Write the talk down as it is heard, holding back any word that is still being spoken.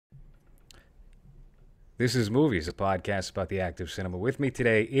This is Movies, a podcast about the act of cinema. With me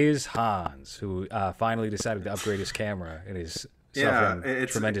today is Hans, who finally decided to upgrade his camera and is suffering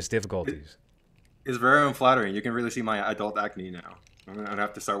tremendous difficulties. It's very unflattering. You can really see my adult acne now. I'm gonna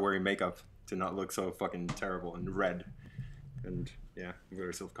have to start wearing makeup to not look so fucking terrible and red. And yeah, I'm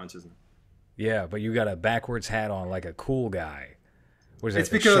very self-conscious now. Yeah, but you got a backwards hat on like a cool guy. What is that, It's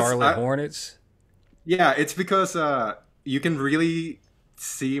the because Charlotte Hornets? Yeah, it's because you can really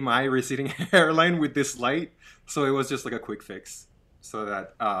see my receding hairline with this light, so it was just like a quick fix, so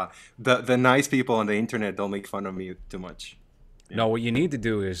that the nice people on the internet don't make fun of me too much. Yeah. No, what you need to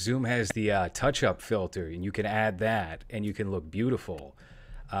do is Zoom has the touch-up filter, and you can add that, and you can look beautiful.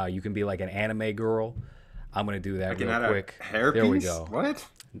 You can be like an anime girl. I'm going to do that real quick. A hairpiece? There we go. What?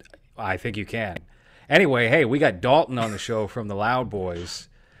 I think you can. Anyway, hey, we got Dalton on the show from the Loud Boys.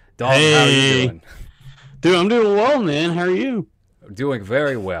 Dalton, hey. How are you doing? Dude, I'm doing well, man. How are you? Doing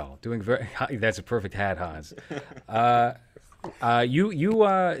very well. That's a perfect hat, Hans.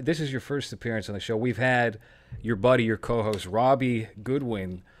 This is your first appearance on the show. We've had your buddy, your co-host Robbie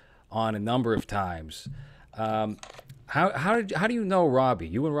Goodwin, on a number of times. How do you know Robbie?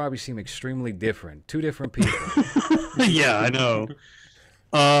 You and Robbie seem extremely different. Two different people. Yeah, I know.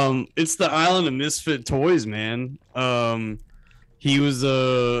 It's the Island of Misfit Toys, man. He was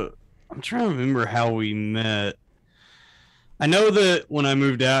I'm trying to remember how we met. I know that when I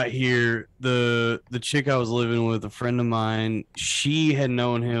moved out here, the chick I was living with, a friend of mine, she had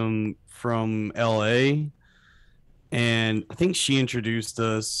known him from LA, and I think she introduced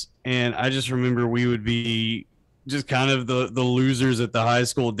us. And I just remember we would be just kind of the losers at the high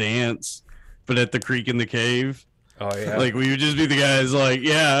school dance, but at the creek in the cave. Oh yeah. Like we would just be the guys like,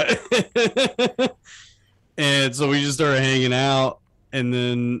 yeah. And so we just started hanging out, and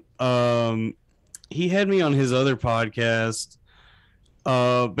then he had me on his other podcast.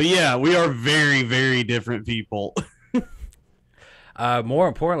 But yeah, we are very, very different people. More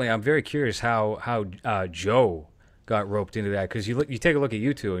importantly, I'm very curious how Joe got roped into that, because you take a look at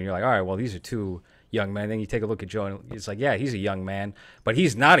you two and you're like, all right, well, these are two young men. Then you take a look at Joe and it's like, yeah, he's a young man, but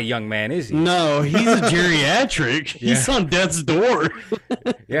he's not a young man, is he? No, he's a geriatric. Yeah. He's on death's door.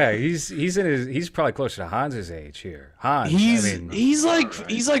 Yeah, he's probably closer to Hans's age here. Hans, he's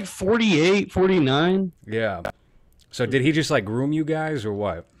like 48, 49. Yeah. So did he just like groom you guys or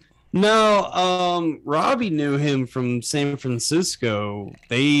what? No, Robbie knew him from San Francisco.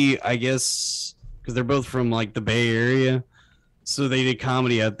 I guess, because they're both from like the Bay Area, so they did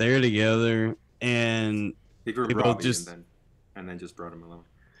comedy out there together. And he grew up Robbie and then just brought him along.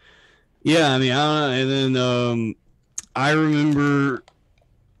 Yeah, I mean, I don't know. And then I remember,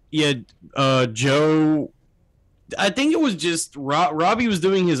 Joe. I think it was just Robbie was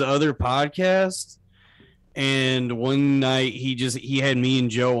doing his other podcast, and one night he had me and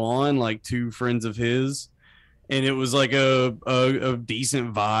Joe on, like two friends of his, and it was like a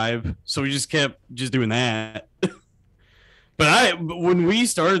decent vibe. So we just kept doing that. But when we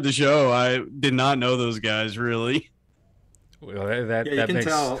started the show, I did not know those guys really. Well,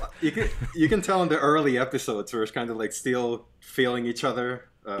 tell. You can tell in the early episodes where it's kind of like still feeling each other.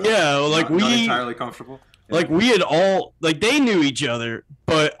 Like not entirely comfortable. Yeah. Like we had all they knew each other,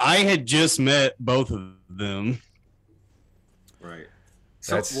 but I had just met both of them. Right.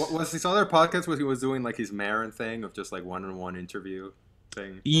 So what was this other podcast where he was doing like his Marin thing of just like one-on-one interview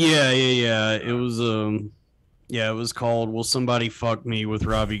thing? Yeah. It was it was called "Will Somebody Fuck Me" with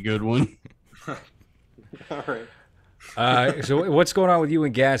Robbie Goodwin. All right. So what's going on with you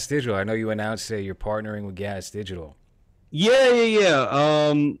and Gas Digital? I know you announced that you're partnering with Gas Digital.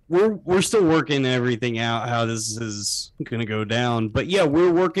 Yeah. We're still working everything out, how this is gonna go down. But yeah,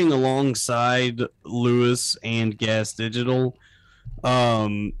 we're working alongside Lewis and Gas Digital.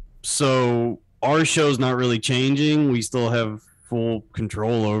 So our show's not really changing. We still have full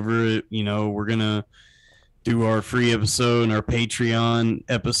control over it. You know, we're gonna do our free episode and our Patreon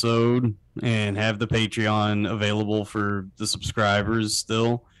episode, and have the Patreon available for the subscribers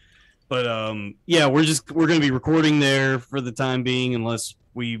still. But we're gonna be recording there for the time being, unless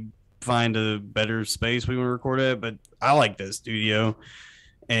we find a better space we want to record at. But I like this studio,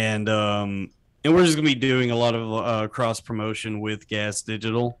 and we're just gonna be doing a lot of cross promotion with Gas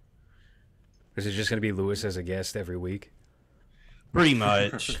Digital. Is it just gonna be Lewis as a guest every week? Pretty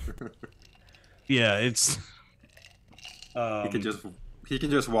much. Yeah, it's. He can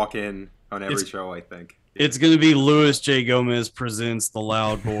just walk in on every show, I think. It's going to be Louis J. Gomez presents The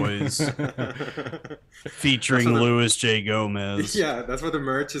Loud Boys, featuring Louis J. Gomez. Yeah, that's what the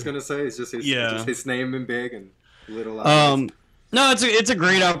merch is going to say. It's just his name in big and little. No, it's a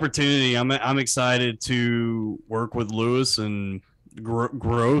great opportunity. I'm excited to work with Louis and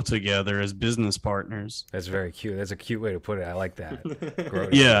grow together as business partners. That's very cute. That's a cute way to put it. I like that. Grow together.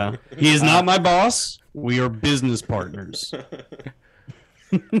 Yeah, he is not my boss. We are business partners.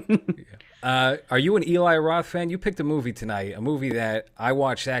 Are you an Eli Roth fan? You picked a movie tonight, a movie that I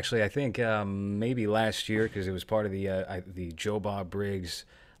watched actually, I think maybe last year because it was part of the Joe Bob Briggs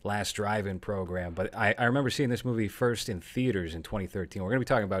Last Drive-In program. But I remember seeing this movie first in theaters in 2013. We're going to be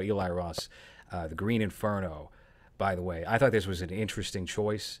talking about Eli Roth's The Green Inferno, by the way. I thought this was an interesting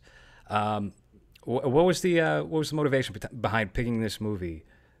choice. What was the motivation behind picking this movie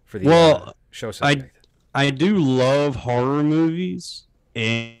for the show subject? I do love horror movies.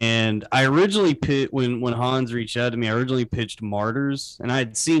 And I originally when Hans reached out to me, I originally pitched Martyrs, and I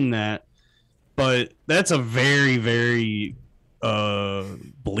had seen that, but that's a very, very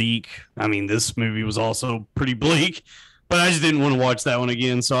bleak. I mean, this movie was also pretty bleak, but I just didn't want to watch that one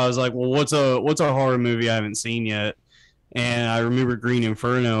again. So I was like, well, what's a horror movie I haven't seen yet? And I remember Green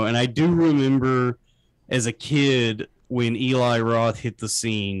Inferno, and I do remember as a kid when Eli Roth hit the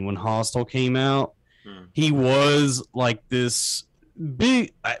scene when Hostel came out. He was like this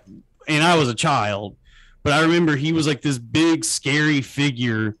big, and I was a child, but I remember he was like this big scary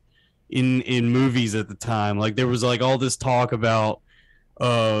figure in movies at the time. Like there was like all this talk about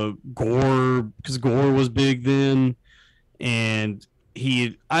gore, because gore was big then, and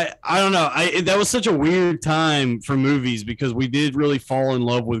I don't know, that was such a weird time for movies because we did really fall in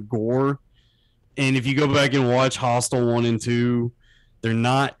love with gore. And if you go back and watch Hostel 1 and 2, they're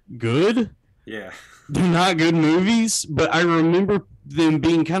not good. Yeah. They're not good movies, but I remember them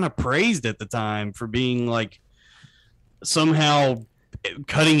being kind of praised at the time for being like somehow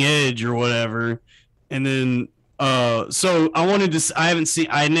cutting edge or whatever. And then so I wanted to, I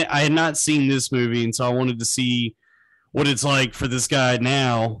had not seen this movie, and so I wanted to see what it's like for this guy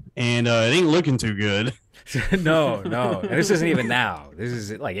now, and it ain't looking too good. No, and this isn't even now. This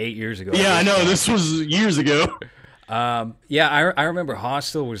is like 8 years ago. Yeah, I know. This was years ago. I remember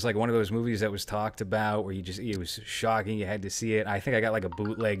Hostel was like one of those movies that was talked about where it was shocking. You had to see it. I think I got like a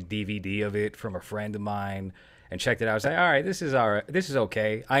bootleg DVD of it from a friend of mine and checked it out. I was like, all right. This is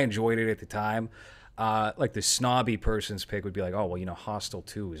okay. I enjoyed it at the time. Like the snobby person's pick would be like, oh, well, Hostel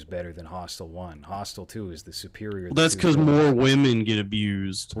 2 is better than Hostel 1. Hostel 2 is the superior. Well, that's because more women get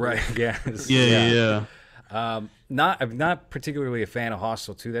abused. Right. Yes. Yeah. I'm not particularly a fan of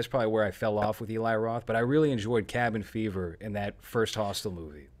Hostel 2. That's probably where I fell off with Eli Roth, but I really enjoyed Cabin Fever in that first Hostel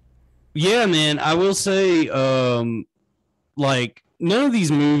movie. Yeah, man. I will say, like, none of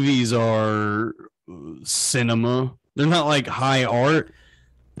these movies are cinema. They're not like high art,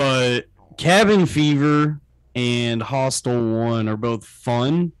 but Cabin Fever and Hostel 1 are both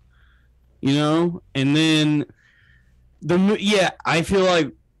fun, and then I feel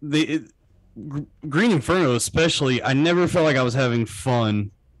like Green Inferno especially, I never felt like I was having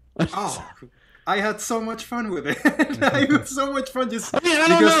fun. Oh, I had so much fun with it. I had so much fun just. I mean, I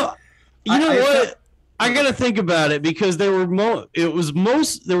don't know. You know what? I gotta think about it because there was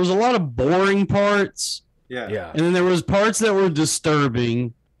a lot of boring parts. Yeah. And then there was parts that were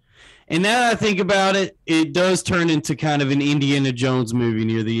disturbing. And now that I think about it, it does turn into kind of an Indiana Jones movie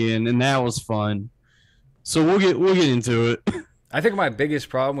near the end, and that was fun. So we'll get into it. I think my biggest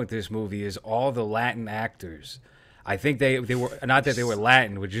problem with this movie is all the Latin actors. I think they were, not that they were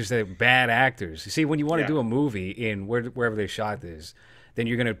Latin, but just they're bad actors. You see, when you want to do a movie in wherever they shot this, then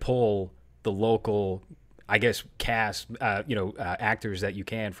you're going to pull the local, I guess, cast, actors that you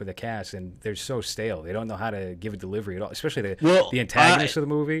can for the cast, and they're so stale. They don't know how to give a delivery at all, especially the antagonist of the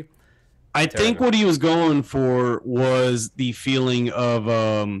movie. I think what he was going for was the feeling of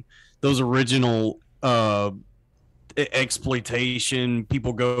those original exploitation,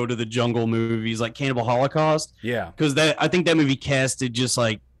 people go to the jungle movies like Cannibal Holocaust. Yeah, because I think that movie casted just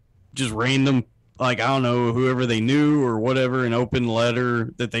random, like, I don't know, whoever they knew or whatever, an open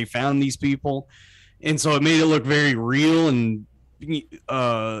letter that they found these people, and so it made it look very real. And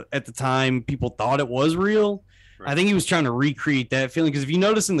at the time, people thought it was real. Right. I think he was trying to recreate that feeling because if you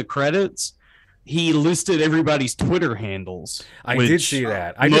notice in the credits, he listed everybody's Twitter handles. I did see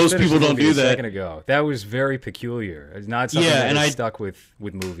that. Most people don't do that. A second ago. That was very peculiar. It's not something that has stuck with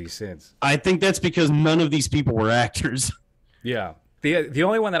movies since. I think that's because none of these people were actors. Yeah. The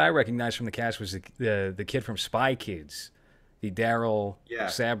only one that I recognized from the cast was the kid from Spy Kids, the Daryl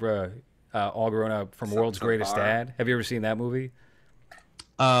Sabra, all grown up from World's Greatest Dad. Have you ever seen that movie?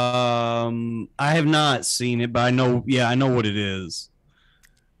 I have not seen it, but I know what it is.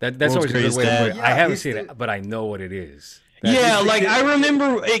 That's always a good way to put it. I haven't seen it, but I know what it is. I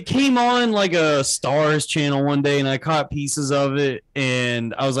remember it came on like a Stars channel one day, and I caught pieces of it,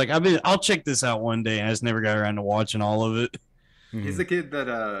 and I was like, I'll check this out one day, and I just never got around to watching all of it. He's the kid that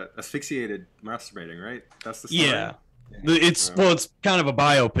asphyxiated masturbating, right? That's the story. Yeah. It's kind of a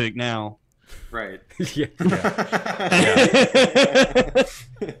biopic now. Right. Yeah.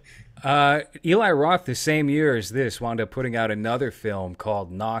 Eli Roth, the same year as this, wound up putting out another film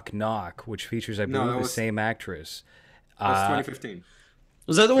called Knock Knock, which features, I believe, the same actress. That was 2015.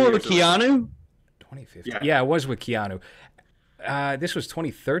 Was that the one with Keanu? 2015. Yeah, it was with Keanu. This was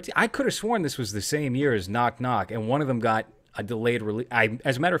 2013. I could have sworn this was the same year as Knock Knock, and one of them got a delayed release.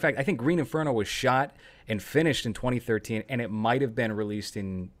 As a matter of fact, I think Green Inferno was shot and finished in 2013, and it might have been released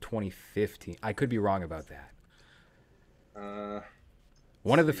in 2015. I could be wrong about that.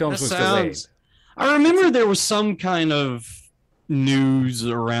 One of the films was delayed. I remember there was some kind of news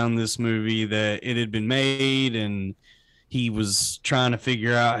around this movie that it had been made, and he was trying to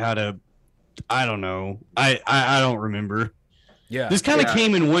figure out how to. I don't know. I don't remember. Yeah, this kind of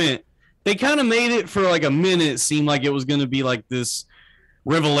came and went. They kind of made it for like a minute seem like it was going to be like this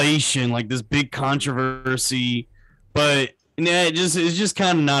revelation, like this big controversy, but it's just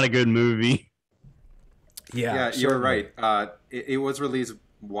kind of not a good movie. Yeah, you're right. It was released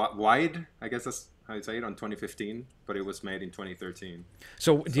wide, I guess that's how you say it, on 2015, but it was made in 2013.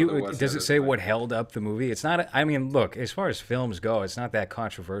 So does it say what held up the movie? It's not. I mean, look, as far as films go, it's not that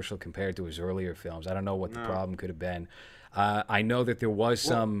controversial compared to his earlier films. I don't know what the problem could have been. I know that there was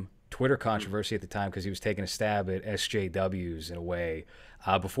some Twitter controversy at the time because he was taking a stab at SJWs in a way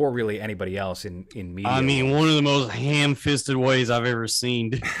before really anybody else in media. I mean, one of the most ham-fisted ways I've ever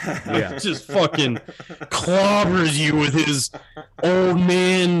seen. Yeah, just fucking clobbers you with his old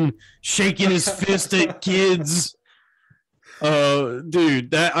man shaking his fist at kids.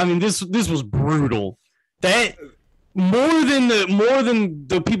 Dude, this was brutal. That more than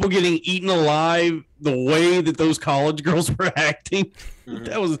the people getting eaten alive, the way that those college girls were acting,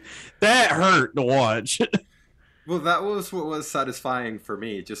 that hurt to watch. Well, that was what was satisfying for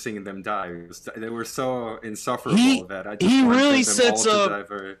me, just seeing them die. They were so insufferable that I just wanted them all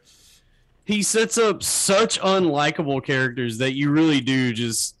to die. He sets up such unlikable characters that you really do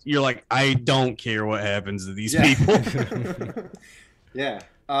you're like, I don't care what happens to these people. Yeah.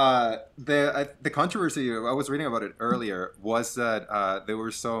 The controversy, I was reading about it earlier, was that there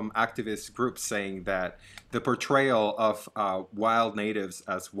were some activist groups saying that the portrayal of wild natives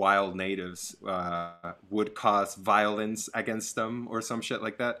as wild natives would cause violence against them or some shit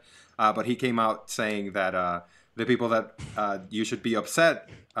like that. But he came out saying that the people that you should be upset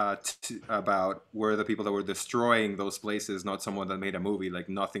about were the people that were destroying those places, not someone that made a movie. Like,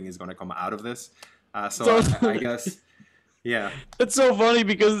 nothing is going to come out of this. So I guess... Yeah, it's so funny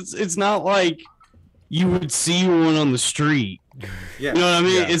because it's not like you would see one on the street. Yeah, you know what I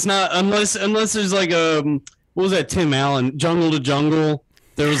mean. Yeah. It's not unless there's like what was that, Tim Allen, Jungle to Jungle?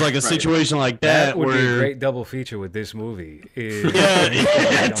 There was like a situation like that would where be a great double feature with this movie.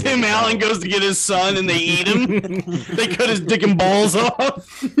 Tim Allen goes to get his son and they eat him. They cut his dick and balls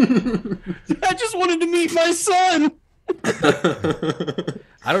off. I just wanted to meet my son.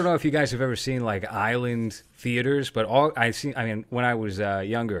 I don't know if you guys have ever seen like island theaters, but when I was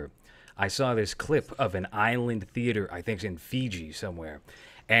younger, I saw this clip of an island theater, I think it's in Fiji somewhere,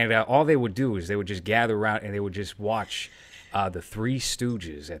 and all they would do is they would just gather around and they would just watch the Three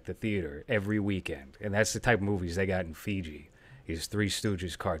Stooges at the theater every weekend, and that's the type of movies they got in Fiji. These Three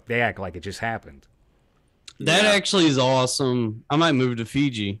Stooges cart, they act like it just happened. That actually is awesome. I might move to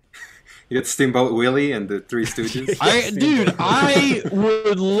Fiji. You get Steamboat Willie and the Three Stooges. I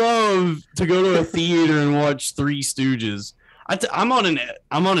would love to go to a theater and watch Three Stooges. I'm on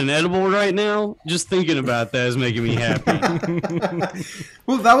an edible right now. Just thinking about that is making me happy.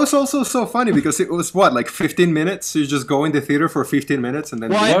 Well, that was also so funny because it was like 15 minutes. So you just go in the theater for 15 minutes and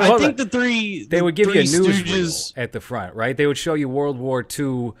then. Well, I think they would give you a news at the front, right? They would show you World War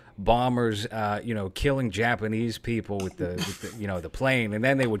II bombers, killing Japanese people with the plane, and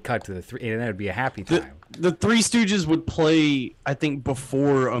then they would cut to and then it would be a happy time. The Three Stooges would play, I think,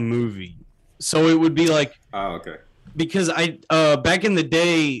 before a movie, so it would be like. Oh, okay. Because back in the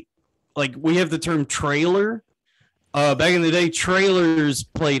day, like we have the term trailer. Back in the day, trailers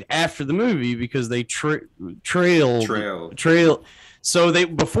played after the movie because they trail. So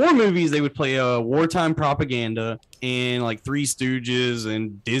before movies they would play wartime propaganda and like Three Stooges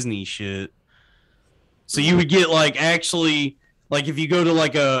and Disney shit. So you would get like actually like if you go to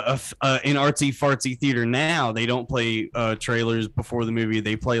like an artsy fartsy theater now, they don't play trailers before the movie.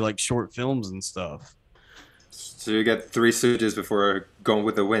 They play like short films and stuff. So you get Three Stooges before Gone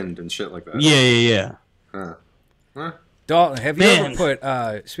with the Wind and shit like that. Yeah. Huh. Dalton, have you ever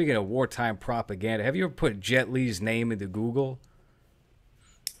put, speaking of wartime propaganda, have you ever put Jet Li's name into Google?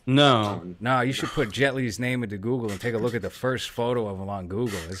 No. No, you should put Jet Li's name into Google and take a look at the first photo of him on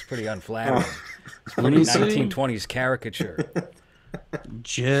Google. It's pretty unflattering. It's Let pretty me see. 1920s caricature.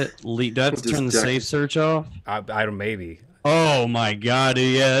 Jet Li. Do I have to Just turn the Jack- safe search off? I don't maybe. Oh my god,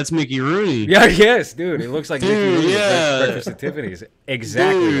 dude, yeah, that's Mickey Rooney. Yeah, yes, dude. It looks like Mickey Dude, Rooney at yeah. Breakfast at Tiffany's.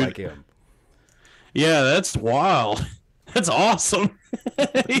 Exactly Dude. like him. Yeah, that's wild. That's awesome.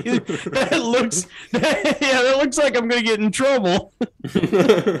 That looks like I'm gonna get in trouble.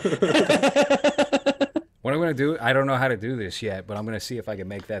 What I'm going to do, I don't know how to do this yet, but I'm going to see if I can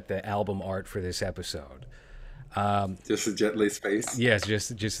make that the album art for this episode. Just a Jet Li's face. Yes,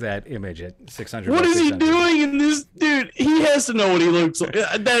 just that image at 600. What by is he 600. doing in this, dude? He has to know what he looks like.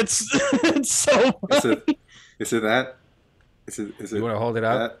 That's so. Is it that? Is it? You want to hold it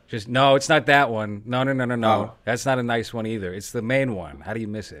up? that? Just no, it's not that one. No. Oh. That's not a nice one either. It's the main one. How do you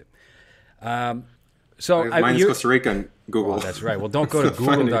miss it? So Mine is Costa Rican. Google. Oh, that's right. Well, don't go to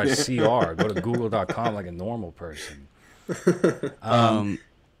Funny. google.cr. Go to google.com like a normal person.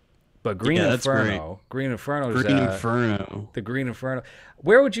 But Green Yeah, that's Inferno. Green Inferno is Green Inferno. the Green Inferno.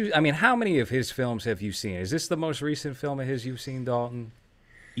 Where would you? I mean, how many of his films have you seen? Is this the most recent film of his you've seen, Dalton?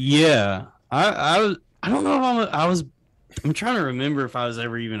 Yeah, I don't know if I'm trying to remember if I was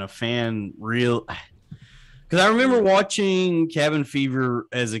ever even a fan because I remember watching Cabin Fever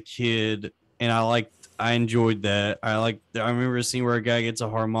as a kid and I enjoyed that. I remember a scene where a guy gets a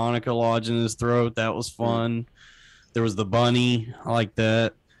harmonica lodged in his throat. That was fun. There was the bunny. I like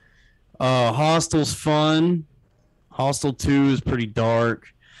that. Hostel's fun. Hostel 2 is pretty dark.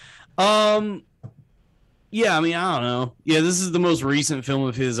 Yeah, I mean, I don't know. Yeah, this is the most recent film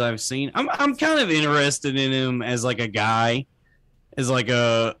of his I've seen. I'm kind of interested in him as like a guy, as like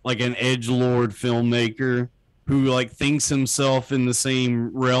an edgelord filmmaker who like thinks himself in the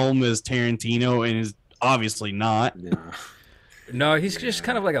same realm as Tarantino and is obviously not. Yeah. No, he's just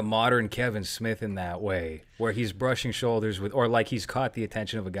kind of like a modern Kevin Smith in that way, where he's brushing shoulders with, or like he's caught the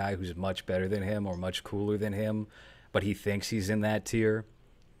attention of a guy who's much better than him or much cooler than him, but he thinks he's in that tier.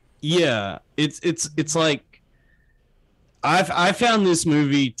 Yeah, it's like I found this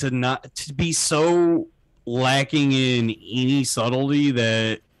movie to be so lacking in any subtlety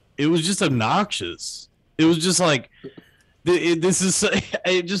that it was just obnoxious. It was just like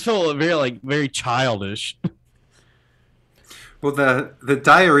it just felt very childish. Well, the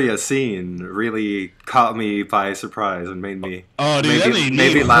diarrhea scene really caught me by surprise and made me. Oh, dude, that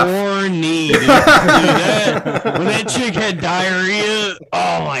made me laugh. horny. Dude, when that chick had diarrhea,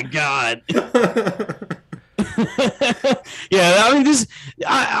 oh my god. Yeah, I mean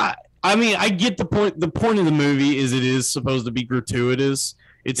I mean, I get the point. The point of the movie is it is supposed to be gratuitous.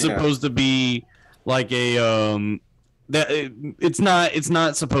 It's supposed to be like a it's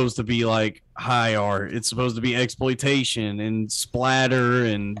not supposed to be like high art. It's supposed to be exploitation and splatter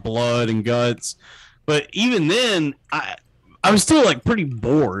and blood and guts. But even then, I was still like pretty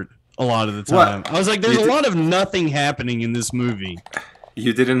bored a lot of the time. I was like, there's a lot of nothing happening in this movie.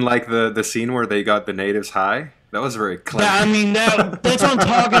 You didn't like the scene where they got the natives high? That was very clever. Yeah, I mean, that's what I'm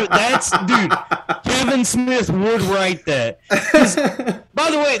talking about. Dude, Kevin Smith would write that. By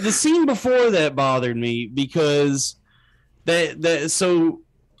the way, the scene before that bothered me because so,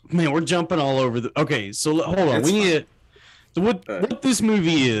 man, we're jumping all over okay, so hold on. We need to, what this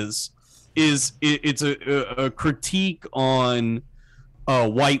movie is it's a critique on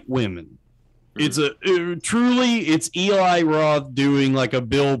white women. It's it's Eli Roth doing like a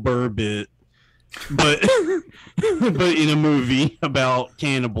Bill Burr bit, but in a movie about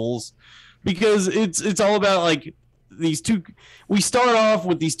cannibals, because it's all about like these two. We start off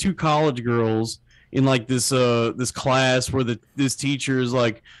with these two college girls in like this class where this teacher is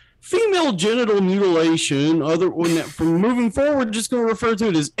like, female genital mutilation. From moving forward, just going to refer to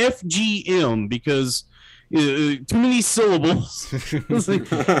it as FGM because too many syllables. like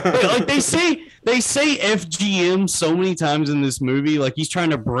they say FGM so many times in this movie. Like he's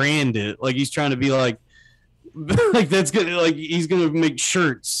trying to brand it. Like he's trying to be like that's good. Like he's gonna make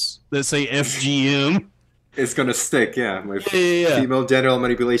shirts that say FGM. It's gonna stick, yeah. My female genital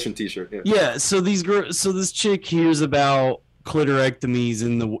manipulation T-shirt. Yeah. So this chick hears about clitorectomies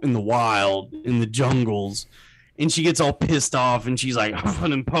in the wild, in the jungles, and she gets all pissed off, and she's like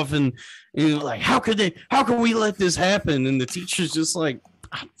huffing and puffing, and like, how could we let this happen? And the teacher's just like,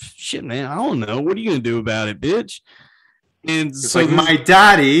 shit, man, I don't know. What are you gonna do about it, bitch? And it's so like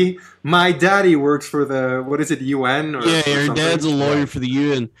my daddy works for the UN or yeah, your something. dad's a lawyer for the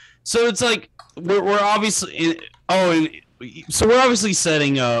UN. So it's like we're obviously so we're obviously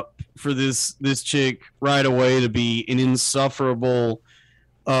setting up for this chick right away to be an insufferable,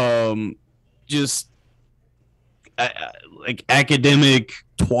 just like academic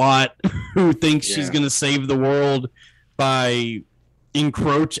twat who thinks she's gonna save the world by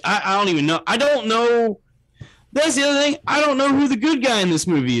encroach. I don't even know. I don't know. That's the other thing. I don't know who the good guy in this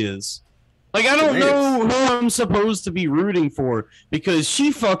movie is. Like, I don't know who I'm supposed to be rooting for because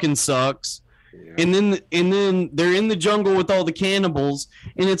she fucking sucks. Yeah. And then they're in the jungle with all the cannibals,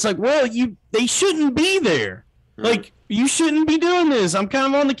 and it's like, well, they shouldn't be there. Like, you shouldn't be doing this. I'm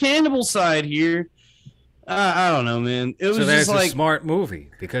kind of on the cannibal side here. I don't know, man. It was so just like a smart movie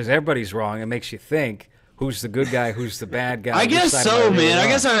because everybody's wrong. It makes you think who's the good guy, who's the bad guy. I guess so, man. I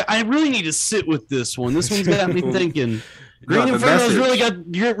guess I really need to sit with this one. This one's got me thinking. Green Inferno's really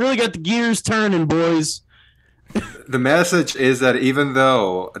got the gears turning, boys. The message is that even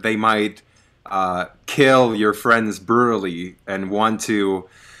though they might kill your friends brutally and want to,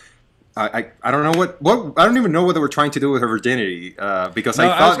 I don't know what I don't even know what they were trying to do with her virginity because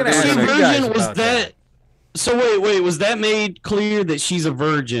I thought they were virgin was that. So wait, was that made clear that she's a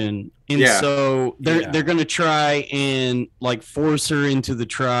virgin? And so they're gonna try and like force her into the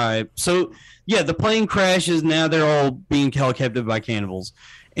tribe. So yeah, the plane crashes. Now they're all being held captive by cannibals,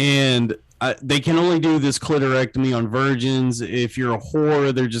 and they can only do this clitorectomy on virgins. If you're a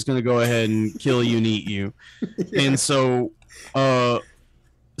whore, they're just gonna go ahead and kill you and eat you. And so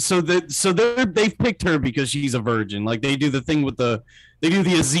they've picked her because she's a virgin. Like they do the thing with the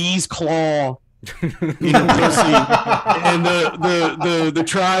Aziz claw. And the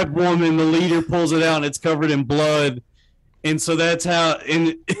tribe woman, the leader, pulls it out and it's covered in blood, and so that's how.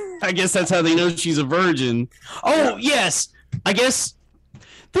 And I guess that's how they know she's a virgin. Oh yes, I guess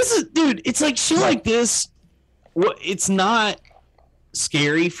this is, dude. It's like shit like this. It's not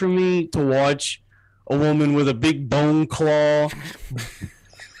scary for me to watch a woman with a big bone claw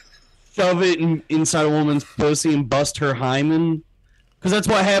shove it inside a woman's pussy and bust her hymen. Because that's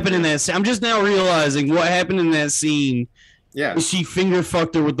what happened in that scene. I'm just now realizing what happened in that scene. Yeah. She finger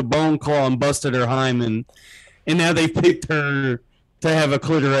fucked her with the bone claw and busted her hymen. And now they picked her to have a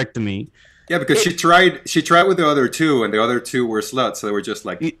clitorectomy. Yeah, because she tried with the other two, and the other two were sluts, so they were just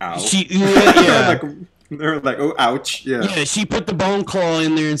like, ow. They were like, oh, ouch. Yeah. Yeah, she put the bone claw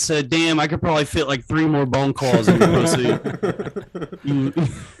in there and said, damn, I could probably fit like 3 more bone claws in the pussy.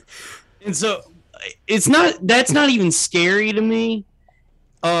 And so that's not even scary to me.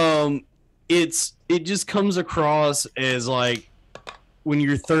 It just comes across as like when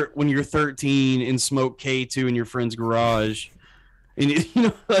you're 13 and smoke K2 in your friend's garage,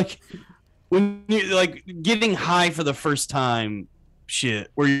 and like when you're like getting high for the first time, shit,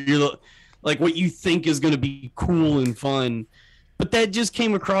 where you're like what you think is gonna be cool and fun, but that just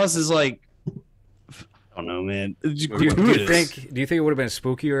came across as like, I don't know, man. Do you think it would have been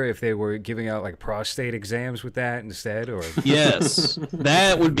spookier if they were giving out like prostate exams with that instead? Or yes,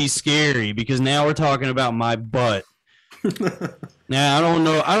 that would be scary because now we're talking about my butt. Now I don't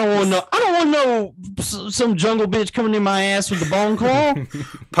want to know some jungle bitch coming in my ass with the bone claw,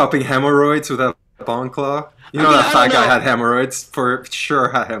 popping hemorrhoids with a bone claw. You know that fat guy had hemorrhoids for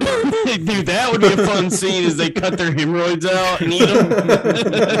sure. Had hemorrhoids. Dude, that would be a fun scene as they cut their hemorrhoids out and eat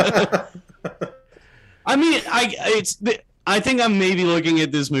them. I mean, I think I'm maybe looking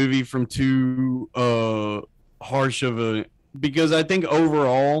at this movie from too harsh of a, because I think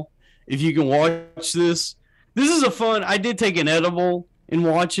overall, if you can watch this is a fun. I did take an edible and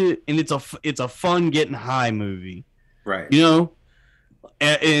watch it, and it's a fun getting high movie, right? You know,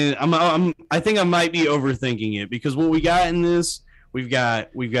 and I think I might be overthinking it because what we got in this, we've got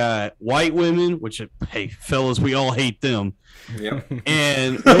white women, which, hey fellas, we all hate them. Yep.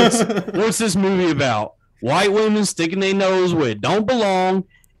 And what's this movie about? White women sticking their nose where it don't belong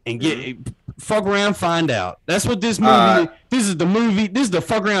and get fuck around, find out. That's what this movie. This is the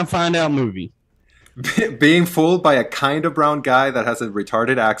fuck around, find out movie. Being fooled by a kind of brown guy that has a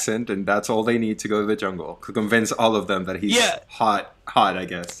retarded accent, and that's all they need to go to the jungle to convince all of them that he's hot. I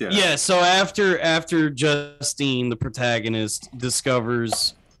guess. Yeah. Yeah. So after Justine, the protagonist,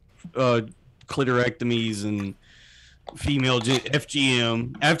 discovers clitorectomies and female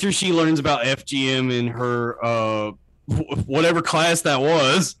FGM, after she learns about FGM in her whatever class that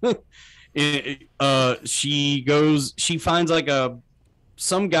was, she finds like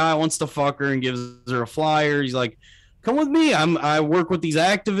some guy wants to fuck her and gives her a flyer. He's like, come with me, I work with these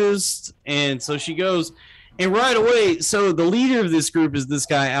activists. And so she goes, and right away, so the leader of this group is this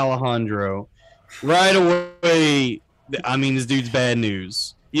guy Alejandro. Right away, I mean, this dude's bad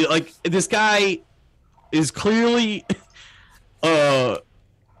news. Like, this guy is clearly I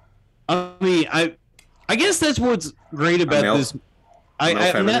mean, I guess that's what's great about this.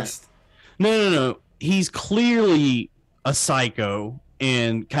 No. He's clearly a psycho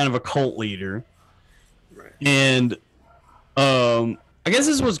and kind of a cult leader. Right. And I guess this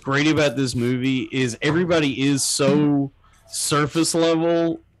is what's great about this movie is everybody is so surface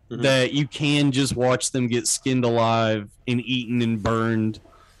level that you can just watch them get skinned alive and eaten and burned.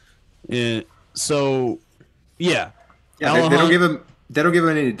 And so, yeah. Yeah, they don't give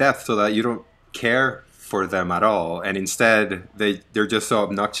them any depth so that you don't care for them at all, and instead they're just so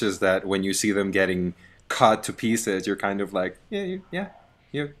obnoxious that when you see them getting cut to pieces, you're kind of like, they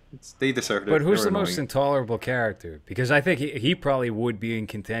deserve it. But who's the most intolerable character? Because I think he probably would be in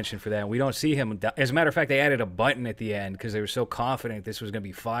contention for that. We don't see him. As a matter of fact, they added a button at the end because they were so confident this was going to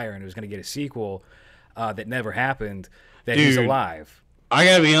be fire and it was going to get a sequel that never happened, that he's alive. I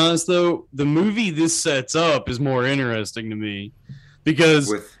gotta be honest though, the movie this sets up is more interesting to me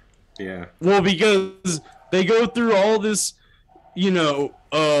because because they go through all this,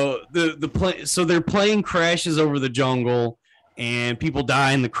 so their plane crashes over the jungle and people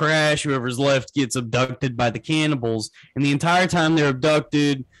die in the crash. Whoever's left gets abducted by the cannibals, and the entire time they're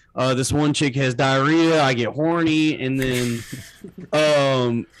abducted, this one chick has diarrhea. I get horny, and then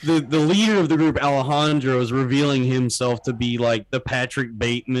the leader of the group, Alejandro, is revealing himself to be like the Patrick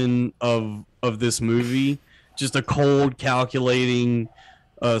Bateman of this movie, just a cold, calculating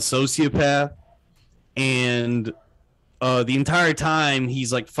sociopath, and the entire time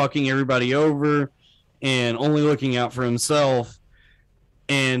he's like fucking everybody over and only looking out for himself.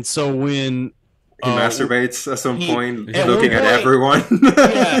 And so when he masturbates at some point, looking at everyone.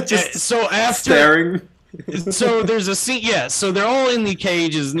 Just so after staring. So there's a scene. Yeah, so they're all in the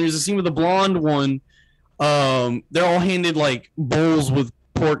cages, and there's a scene with the blonde one. They're all handed like bowls with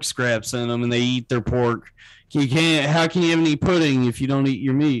pork scraps in them, and they eat their pork. You can't. How can you have any pudding if you don't eat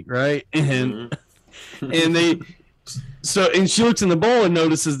your meat, right? And and she looks in the bowl and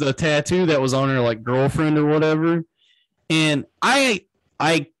notices the tattoo that was on her like girlfriend or whatever. And I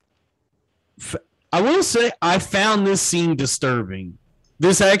will say I found this scene disturbing.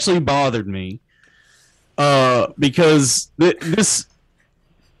 This actually bothered me because this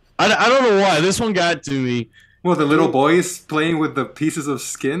I don't know why this one got to me. Well, the little boys playing with the pieces of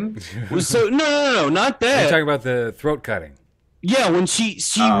skin. So no, not that. You're talking about the throat cutting. Yeah, when she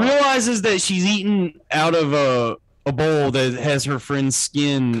realizes that she's eaten out of a bowl that has her friend's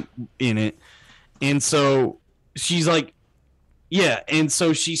skin in it, and so she's like, and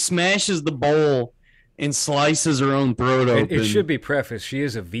so she smashes the bowl and slices her own throat open. It should be prefaced, she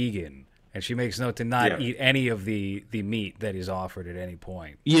is a vegan, and she makes note to not eat any of the meat that is offered at any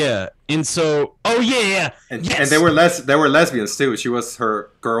point. Yeah, and so, and they were lesbians too. She was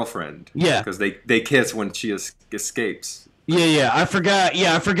her girlfriend. Yeah, because they kiss when she escapes. Yeah, I forgot.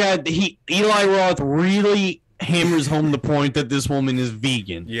 Yeah, I forgot. Eli Roth really hammers home the point that this woman is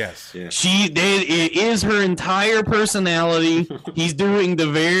vegan. Yes. Yeah. It is her entire personality. He's doing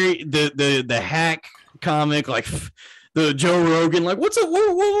the hack comic, like the Joe Rogan, like what's up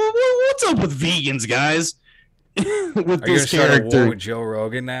with vegans, guys? With this character, start a war with Joe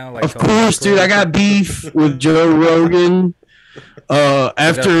Rogan now. Like, of course, dude, I got beef with Joe Rogan.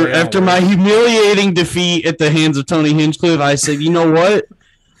 After my humiliating defeat at the hands of Tony Hinchcliffe, I said, you know what?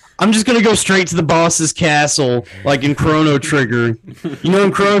 I'm just gonna go straight to the boss's castle, like in Chrono Trigger. You know,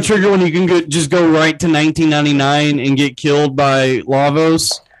 in Chrono Trigger, when you can just go right to 1999 and get killed by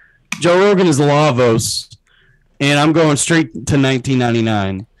Lavos. Joe Rogan is Lavos, and I'm going straight to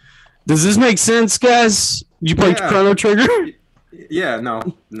 1999. Does this make sense, guys? Did you play Chrono Trigger? Yeah, no.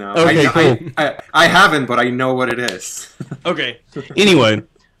 Okay, cool. I haven't, but I know what it is. Okay. Anyway,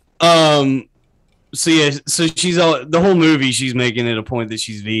 so she's the whole movie. She's making it a point that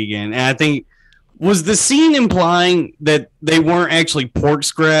she's vegan, and I think was the scene implying that they weren't actually pork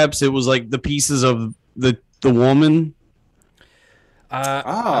scraps. It was like the pieces of the woman.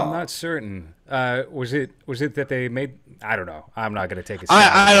 I'm not certain. Was it that they made? I don't know. I'm not going to take a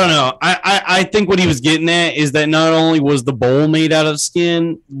I don't know. I think what he was getting at is that not only was the bowl made out of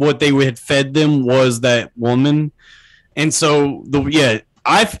skin, what they had fed them was that woman. And so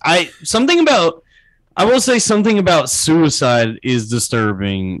I will say something about suicide is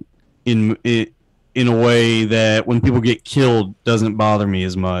disturbing in a way that when people get killed doesn't bother me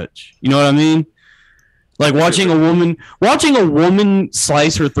as much. You know what I mean? Like watching a woman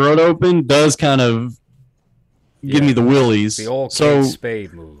slice her throat open does kind of give me the willies. The old Kate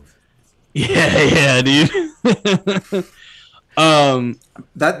Spade move. Yeah, dude.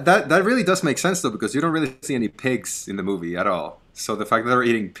 That really does make sense though, because you don't really see any pigs in the movie at all. So the fact that they're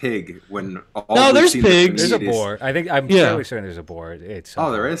eating pig when there's pigs. There's a boar. I'm fairly certain there's a boar. It's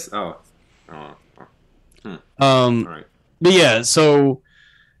there is. All right. But yeah, so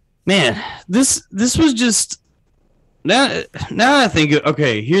man, this was just now I think,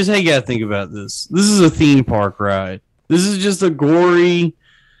 okay, here's how you gotta think about this. This is a theme park ride. This is just a gory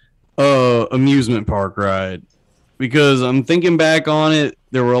amusement park ride. Because I'm thinking back on it,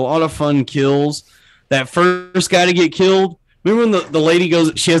 there were a lot of fun kills. That first guy to get killed, remember when the lady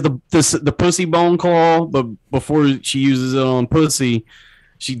goes, she has the pussy bone claw, but before she uses it on pussy,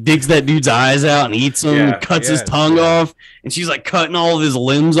 she digs that dude's eyes out and eats him, and cuts his tongue off, and she's like cutting all of his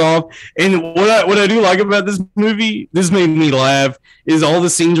limbs off. And what I do like about this movie, this made me laugh, is all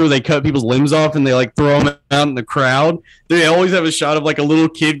the scenes where they cut people's limbs off and they like throw them out in the crowd. They always have a shot of like a little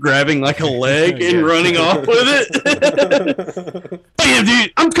kid grabbing like a leg and running off with it. Damn,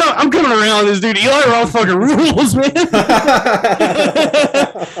 dude, I'm coming around this dude. Eli Roth fucking rules, man.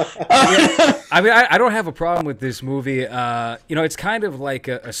 I mean, I don't have a problem with this movie. It's kind of like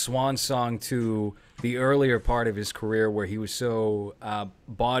a swan song to the earlier part of his career where he was so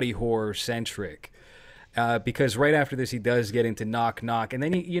body horror centric. Because right after this, he does get into Knock Knock, and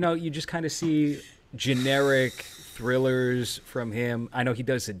then you just kind of see generic thrillers from him. I know he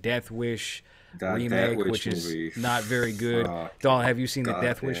does the Death Wish remake, which movie is not very good. Dahl, have you seen the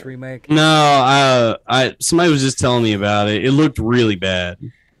Death Wish remake? No, somebody was just telling me about it. It looked really bad.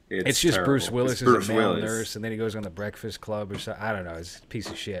 It's just terrible. Bruce Willis is a male nurse, and then he goes on the Breakfast Club or something. I don't know. It's a piece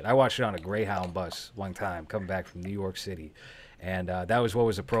of shit. I watched it on a Greyhound bus one time, coming back from New York City. And that was what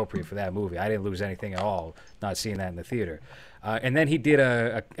was appropriate for that movie. I didn't lose anything at all not seeing that in the theater. And then he did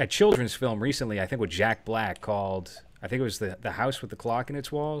a children's film recently, I think with Jack Black, called, I think it was the House with the Clock in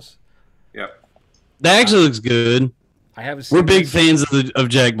Its Walls. Yep. That actually looks good. I haven't seen We're big fans of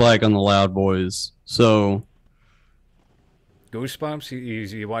Jack Black on the Loud Boys. So Goosebumps?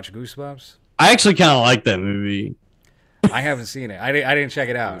 You watch Goosebumps? I actually kind of like that movie. I haven't seen it. I didn't check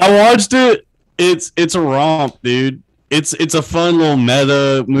it out. I watched it. It's a romp, dude. It's a fun little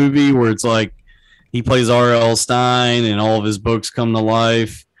meta movie where it's like he plays R.L. Stine and all of his books come to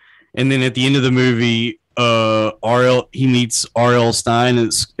life. And then at the end of the movie, he meets R.L. Stine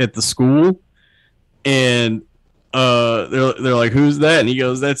at the school, and they're like, "Who's that?" And he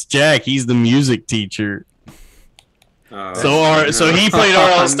goes, "That's Jack. He's the music teacher." So he played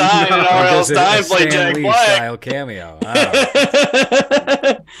R.L. Stine, and R.L. Stine played Jack Black. Style cameo.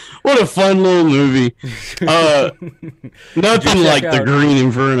 What a fun little movie. Nothing like the Green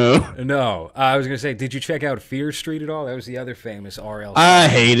Inferno. No, I was gonna say, did you check out Fear Street at all? That was the other famous R.L. I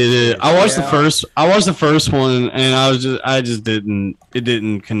hated it. I watched the first one, and I just didn't. It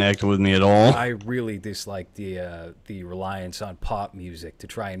didn't connect with me at all. I really disliked the reliance on pop music to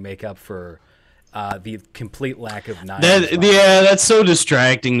try and make up for the complete lack of that's so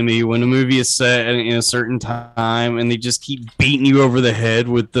distracting to me when a movie is set in a certain time and they just keep beating you over the head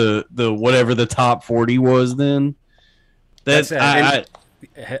with the whatever the top 40 was then. The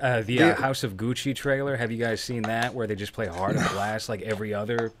House of Gucci trailer. Have you guys seen that where they just play Heart of Glass like every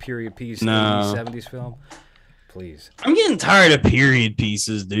other period piece in the 70s film? Please. I'm getting tired of period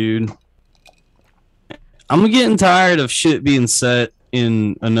pieces, dude. I'm getting tired of shit being set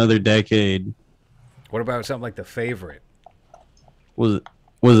in another decade. What about something like The Favorite? Was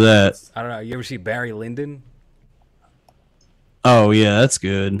that? I don't know. You ever see Barry Lyndon? Oh yeah, that's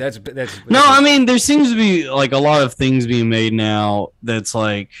good. That's no. I mean, there seems to be like a lot of things being made now that's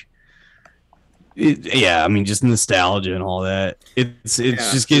like, I mean, just nostalgia and all that. It's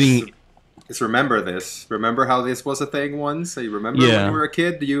just getting. Just remember this. Remember how this was a thing once. So you remember when you were a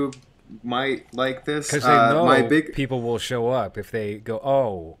kid? You might like this because they know people will show up if they go,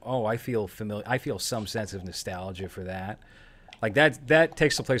 oh, I feel familiar. I feel some sense of nostalgia for that. Like that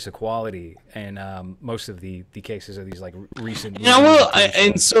takes the place of quality, and most of the cases of these like recent.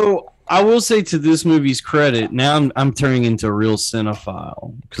 And so I will say to this movie's credit, now I'm turning into a real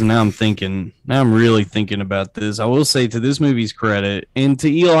cinephile because now I'm really thinking about this. I will say to this movie's credit, and to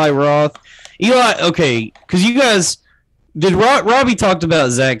Eli Roth, okay, because you guys. Did Robbie talked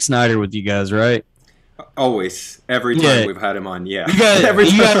about Zack Snyder with you guys, right? Always. Every time we've had him on, yeah. You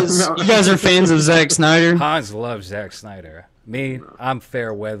guys are fans of Zack Snyder? Hans loves Zack Snyder. Me, I'm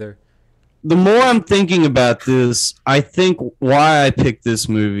fair weather. The more I'm thinking about this, I think why I picked this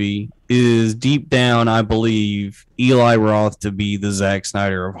movie is deep down, I believe Eli Roth to be the Zack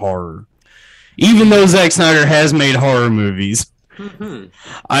Snyder of horror. Even though Zack Snyder has made horror movies. Mm-hmm.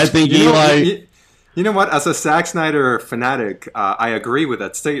 I think You know what? As a Zack Snyder fanatic, I agree with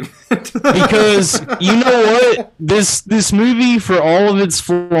that statement. Because you know what? This movie, for all of its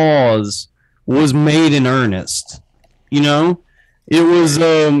flaws, was made in earnest. You know? It was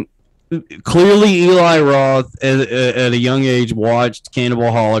clearly Eli Roth at a young age watched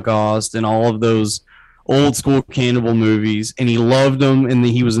Cannibal Holocaust and all of those old school cannibal movies, and he loved them, and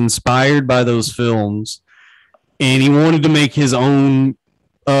he was inspired by those films. and he wanted to make his own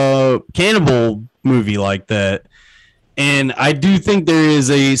cannibal movie like that. And I do think there is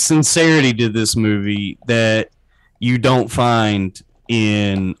a sincerity to this movie that you don't find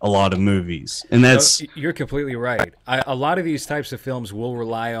in a lot of movies, and that's you're completely right. A lot of these types of films will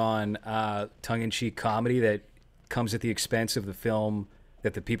rely on tongue-in-cheek comedy that comes at the expense of the film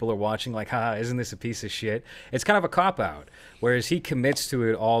that the people are watching. Like, haha, isn't this a piece of shit? It's kind of a cop-out, whereas he commits to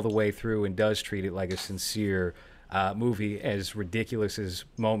it all the way through and does treat it like a sincere movie, as ridiculous as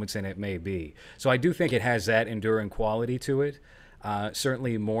moments in it may be. So I do think it has that enduring quality to it,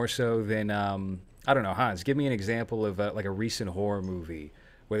 certainly more so than I don't know, Hans, give me an example of like a recent horror movie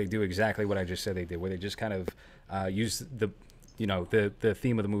where they do exactly what I just said they did, where they just kind of use the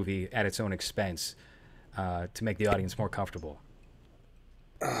theme of the movie at its own expense to make the audience more comfortable.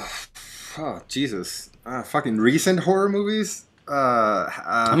 Oh, Jesus. Fucking recent horror movies?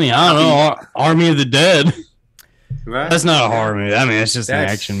 I mean, I don't know. Army of the Dead. Right? That's not a horror movie. I mean, it's just an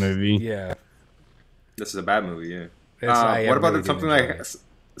action movie. Yeah. This is a bad movie, yeah. What about really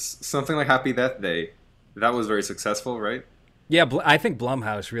something like Happy Death Day? That was very successful, right? Yeah, I think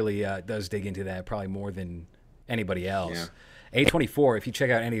Blumhouse really does dig into that probably more than anybody else. Yeah. E134, if you check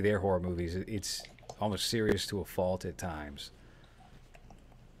out any of their horror movies, it's almost serious to a fault at times.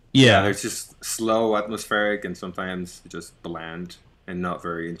 Yeah, they're just slow, atmospheric, and sometimes just bland and not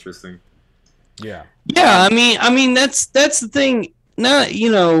very interesting. Yeah. Yeah, I mean that's the thing. Not,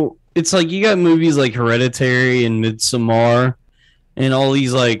 it's like you got movies like Hereditary and Midsommar and all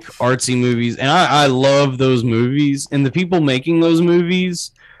these like artsy movies, and I love those movies, and the people making those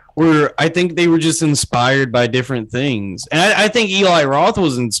movies I think they were just inspired by different things. And I think Eli Roth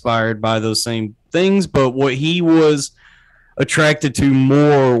was inspired by those same things, but what he was attracted to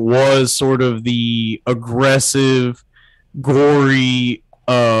more was sort of the aggressive, gory,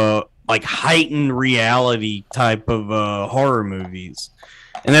 like heightened reality type of horror movies.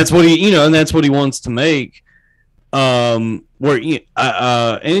 And that's what he wants to make. And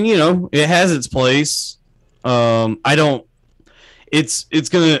it has its place. I don't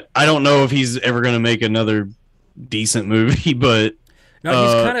know if he's ever gonna make another decent movie, but no,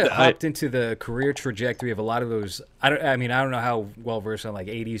 he's kind of hopped into the career trajectory of a lot of those. I don't know how well versed on like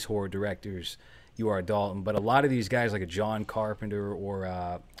 80s horror directors you are, Dalton, but a lot of these guys like a John Carpenter or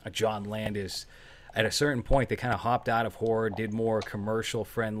a John Landis, at a certain point they kind of hopped out of horror, did more commercial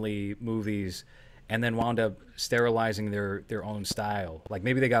friendly movies, and then wound up sterilizing their own style. Like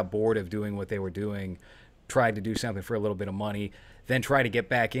maybe they got bored of doing what they were doing, tried to do something for a little bit of money, then try to get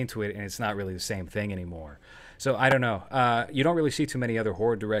back into it, and it's not really the same thing anymore. So I don't know. You don't really see too many other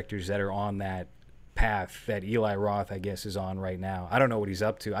horror directors that are on that path that Eli Roth, I guess, is on right now. I don't know what he's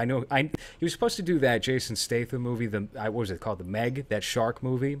up to. I know he was supposed to do that Jason Statham movie. What was it called? The Meg, that shark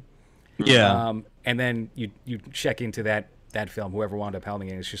movie. Yeah. And then you check into that film. Whoever wound up helming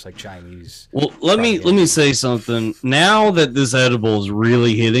it, it's just like Chinese. Well, let me say something. Now that this edible is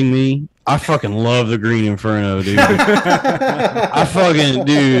really hitting me, I fucking love the Green Inferno, dude. I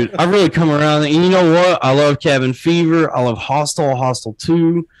really come around. And you know what? I love Cabin Fever. I love Hostel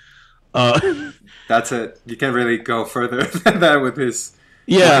 2. That's it. You can't really go further than that with his.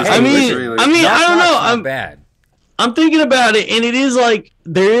 Yeah, I don't know. I'm bad. I'm thinking about it, and it is like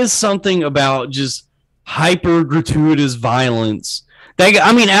there is something about just hyper gratuitous violence.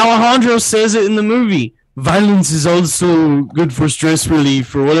 Alejandro says it in the movie. Violence is also good for stress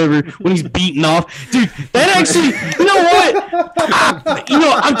relief or whatever when he's beaten off. Dude, that actually, you know what?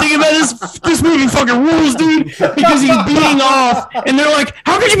 I'm thinking about this movie fucking rules, dude, because he's beating off and they're like,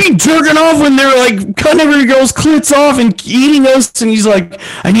 how could you be jerking off when they're like cutting every girl's clits off and eating us? And he's like,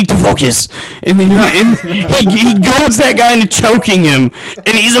 I need to focus. And then he goads that guy into choking him,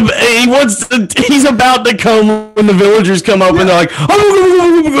 and he's about to come when the villagers come up and they're like,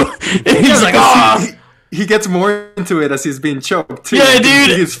 oh, and he's like, ah. He gets more into it as he's being choked, too. Yeah,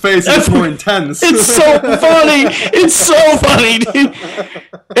 dude. His face is more intense. It's so funny. It's so funny, dude.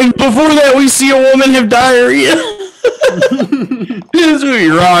 And before that, we see a woman have diarrhea. This movie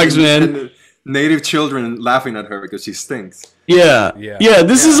rocks, man. And native children laughing at her because she stinks. Yeah.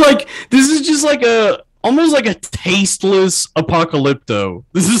 This is just like almost like a tasteless apocalypto.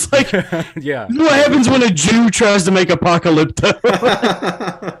 This is like, yeah. You know what happens when a Jew tries to make apocalypto?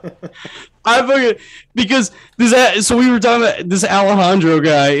 Because so we were talking about this Alejandro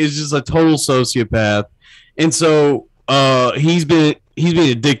guy is just a total sociopath, and so he's been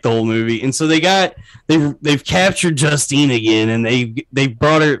a dick the whole movie, and so they've captured Justine again, and they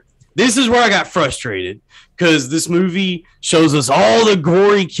brought her. This is where I got frustrated because this movie shows us all the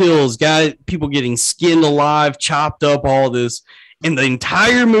gory kills, people getting skinned alive, chopped up, all this, And the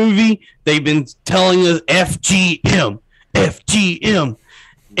entire movie, they've been telling us FGM, FGM.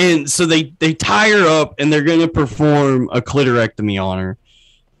 And so they tie her up and they're going to perform a clitorectomy on her.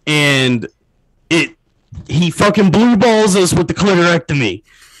 And he fucking blue balls us with the clitorectomy.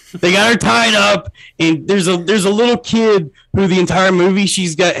 They got her tied up, and there's a little kid who the entire movie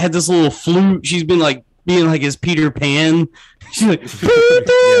had this little flute. She's been like being like his Peter Pan. She's like,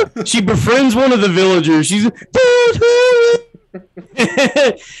 yeah. She befriends one of the villagers. She's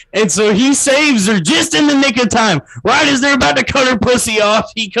and so he saves her just in the nick of time. Right as they're about to cut her pussy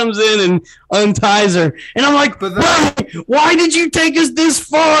off, he comes in and unties her. And I'm like, why did you take us this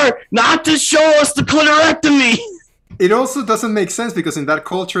far not to show us the clitorectomy? It also doesn't make sense because in that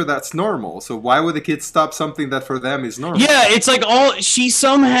culture that's normal. So why would the kids stop something that for them is normal? Yeah, it's like she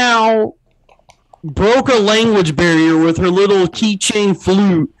somehow broke a language barrier with her little keychain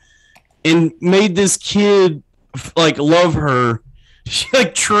flute and made this kid like love her. She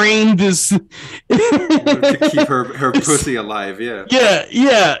like trained this to keep her pussy alive.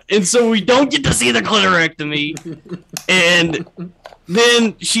 Yeah. And so we don't get to see the clitorectomy, and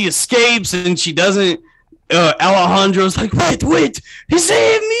then she escapes and she doesn't. Alejandro's like, wait, he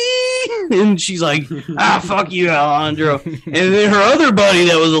saved me, and she's like, fuck you, Alejandro. And then her other buddy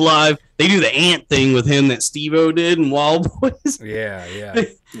that was alive, they do the ant thing with him that Steve-O did in Wild Boys. Yeah.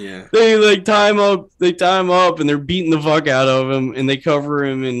 They like tie him up, and they're beating the fuck out of him, and they cover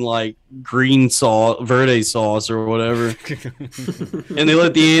him in like green sauce, verde sauce or whatever, and they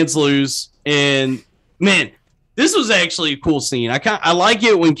let the ants loose. And man, this was actually a cool scene. I like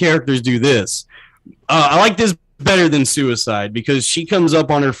it when characters do this. I like this better than Suicide because she comes up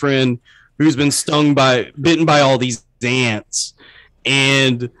on her friend who's been bitten by all these ants,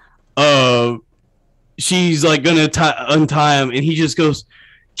 and she's like gonna untie him, and he just goes,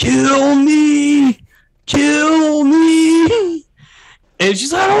 kill me, and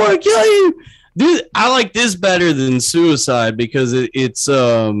she's like, I don't want to kill you. Dude, I like this better than Suicide because it's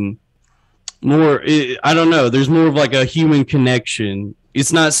more. I don't know. There's more of like a human connection.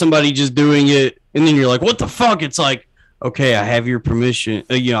 It's not somebody just doing it and then you're like, what the fuck? It's like, okay, I have your permission.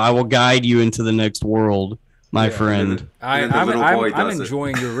 I will guide you into the next world, my friend. I'm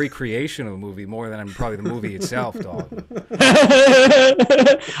enjoying your recreation of the movie more than probably the movie itself, dog.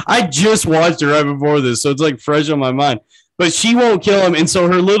 I just watched it right before this, so it's like fresh on my mind. But she won't kill him, and so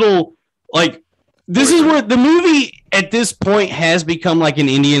her little this is where the movie at this point has become like an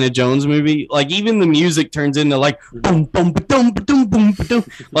Indiana Jones movie. Like even the music turns into like boom, boom, boom, boom, boom, boom,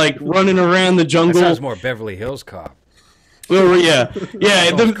 like running around the jungle. That sounds more Beverly Hills Cop. Oh yeah.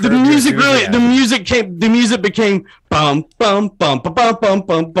 The music really, the music became bum bum bum bum bum bum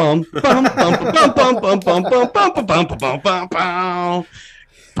bum bum bum bum bum bum bum bum bum bum bum bum bum.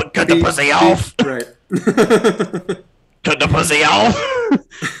 But cut the pussy off. Right. Cut the pussy off.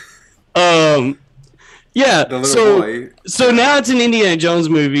 Yeah, so now it's an Indiana Jones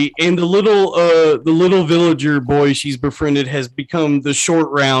movie, and the little villager boy she's befriended has become the short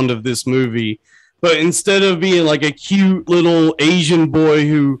round of this movie. But instead of being like a cute little Asian boy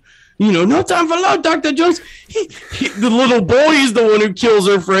who, no time for love, Dr. Jones, the little boy is the one who kills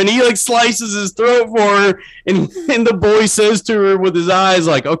her friend. He like slices his throat for her, and the boy says to her with his eyes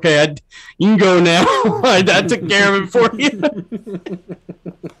like, okay, you can go now. I took care of it for you.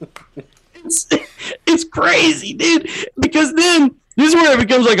 It's crazy, dude. Because then this is where it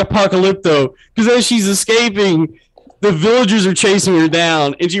becomes like Apocalypto. Because as she's escaping, the villagers are chasing her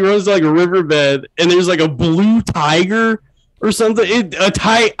down, and she runs to like a riverbed, and there's like a blue tiger or something.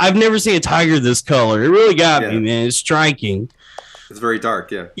 I've never seen a tiger this color. It really got me, man. It's striking. It's very dark,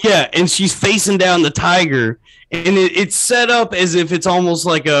 yeah. Yeah, and she's facing down the tiger, and it's set up as if it's almost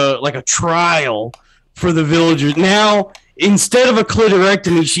like a trial for the villagers. Now, instead of a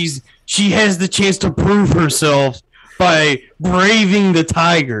clitorectomy, she has the chance to prove herself by braving the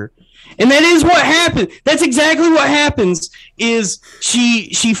tiger. And that is what happened. That's exactly what happens is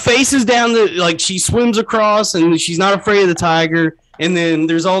she faces down she swims across and she's not afraid of the tiger. And then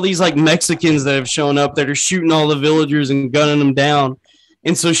there's all these like Mexicans that have shown up that are shooting all the villagers and gunning them down.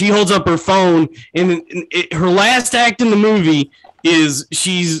 And so she holds up her phone, and her last act in the movie is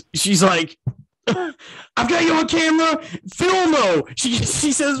she's like, I've got you on camera, Filmo.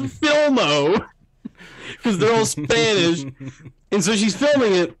 She says Filmo because they're all Spanish, and so she's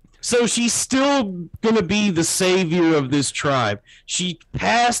filming it. So she's still gonna be the savior of this tribe. She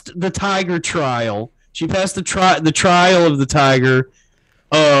passed the tiger trial. She passed the trial of the tiger.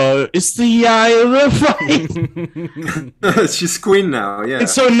 It's the eye of the fight. She's queen now, yeah. And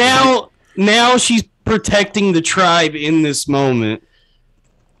so now she's protecting the tribe in this moment.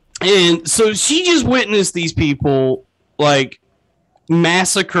 And so she just witnessed these people like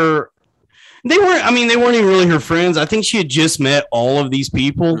massacre. They weren't. I mean, they weren't even really her friends. I think she had just met all of these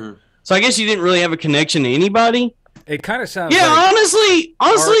people, so I guess she didn't really have a connection to anybody. It kind of sounds. Yeah, like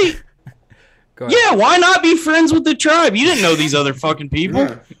honestly. Yeah, why not be friends with the tribe? You didn't know these other fucking people.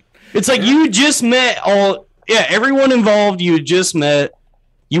 Yeah. It's like you just met all. Yeah, everyone involved. You had just met.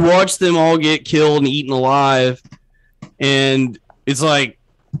 You watched them all get killed and eaten alive, and it's like,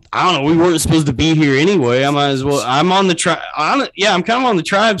 I don't know. We weren't supposed to be here anyway. I might as well. I'm on the tribe. Yeah, I'm kind of on the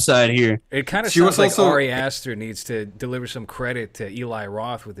tribe side here. It kind of sounds like Ari Aster needs to deliver some credit to Eli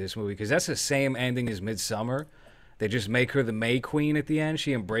Roth with this movie, because that's the same ending as Midsommar. They just make her the May Queen at the end.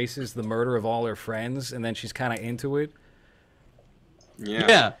 She embraces the murder of all her friends, and then she's kind of into it.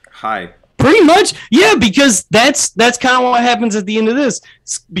 Yeah. Hi. Pretty much, yeah, because that's kind of what happens at the end of this.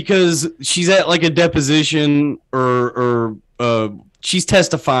 It's because she's at like a deposition or she's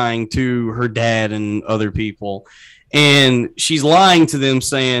testifying to her dad and other people, and she's lying to them,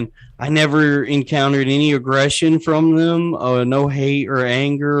 saying, I never encountered any aggression from them, no hate or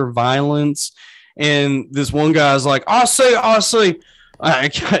anger or violence. And this one guy's like, I say.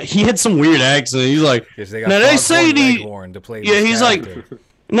 He had some weird accent. He's like, now they say he's like,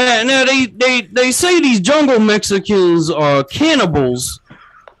 now they say these jungle Mexicans are cannibals.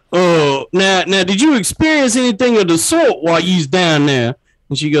 Now did you experience anything of the sort while you was down there?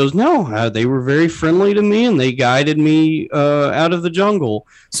 And she goes, no, they were very friendly to me and they guided me out of the jungle.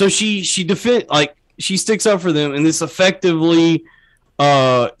 So she sticks up for them, and this effectively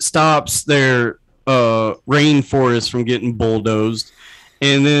stops their rainforest from getting bulldozed.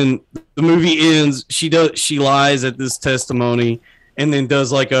 And then the movie ends. She lies at this testimony, and then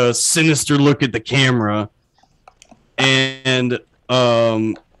does like a sinister look at the camera, and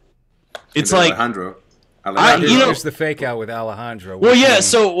it's like Alejandro. There's the fake out with Alejandro. Well, yeah.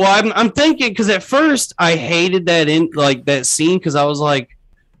 So, I'm thinking, because at first I hated that scene, because I was like,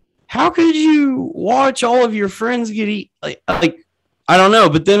 how could you watch all of your friends get eat? Like I don't know,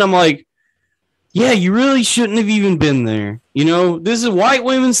 but then I'm like, yeah, you really shouldn't have even been there. You know, this is white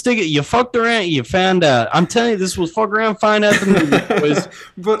women sticking. You fucked around, you found out. I'm telling you, this was fuck around, find out the movie was.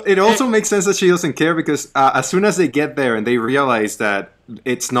 But it also makes sense that she doesn't care, because as soon as they get there and they realize that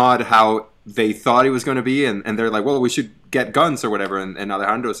it's not how they thought it was going to be, and they're like, well, we should get guns or whatever, and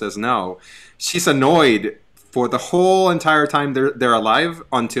Alejandro says no. She's annoyed for the whole entire time they're alive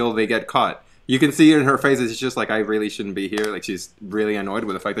until they get caught. You can see it in her face. It's just like, I really shouldn't be here. Like, she's really annoyed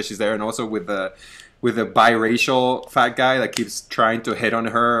with the fact that she's there, and also with the biracial fat guy that keeps trying to hit on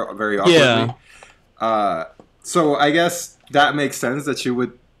her very awkwardly. Yeah. So I guess that makes sense that she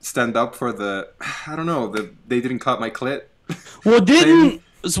would stand up for I don't know, they didn't cut my clit. Well,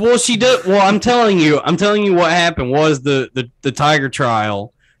 she did. Well, I'm telling you what happened was the tiger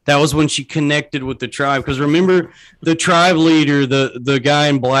trial. That was when she connected with the tribe. Because remember, the tribe leader, the guy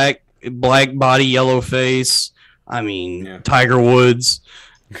in black body, yellow face. I mean, yeah. Tiger Woods.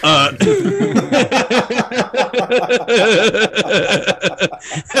 Yeah,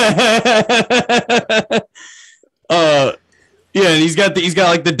 and he's got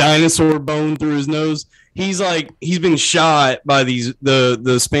like the dinosaur bone through his nose. He's been shot by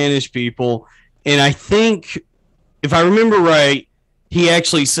the Spanish people, and I think, if I remember right, he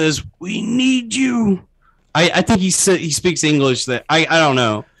actually says, "We need you." I think he speaks English. That I don't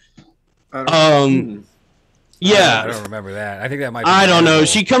know. Yeah, I don't remember that. I think that might be I don't know.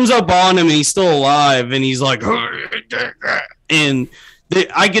 She comes up on him and he's still alive, and he's like, and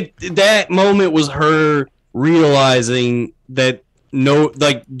I get that moment was her realizing that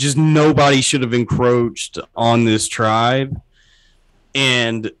just nobody should have encroached on this tribe,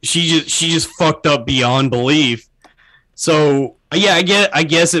 and she just fucked up beyond belief. So yeah, I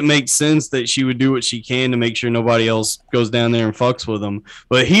guess it makes sense that she would do what she can to make sure nobody else goes down there and fucks with them.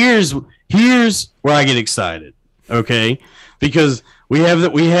 But here's where I get excited, okay? Because we have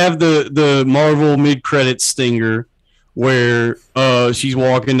the Marvel mid-credits stinger where she's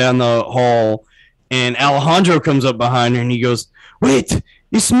walking down the hall, and Alejandro comes up behind her and he goes, "Wait,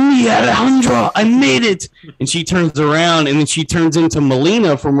 it's me, Alejandro. I made it." And she turns around, and then she turns into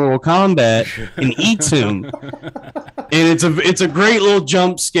Melina from Mortal Kombat and eats him. And it's a great little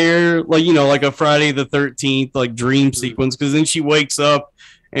jump scare, like a Friday the 13th dream sequence, because then she wakes up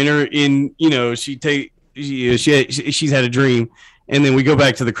and she's had a dream, and then we go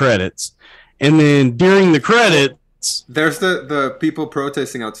back to the credits, and then during the credits, there's the people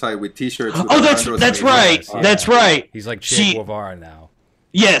protesting outside with T-shirts. Oh, that's right. Yeah. That's right. He's like Che Guevara now.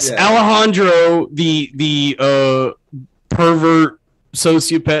 Yes, yeah. Alejandro, the pervert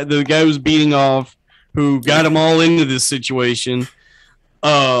sociopath, the guy who's beating off, who got them all into this situation.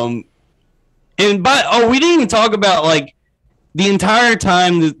 We didn't even talk about the entire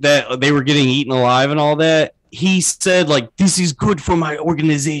time that they were getting eaten alive and all that, he said like, "This is good for my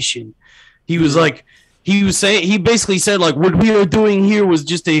organization." He was like, he basically said like, "What we are doing here was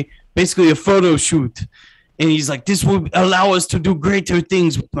just basically a photo shoot," and he's like, "This will allow us to do greater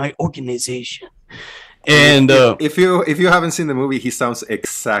things with my organization." And if you haven't seen the movie, he sounds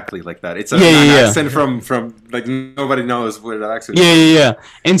exactly like that. It's an accent from like nobody knows what it actually. Yeah.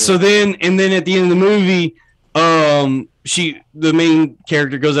 And so then at the end of the movie, the main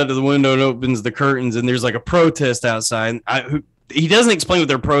character goes out to the window and opens the curtains, and there's like a protest outside. He doesn't explain what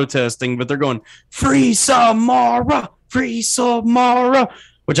they're protesting, but they're going, "Free Samara, free Samara,"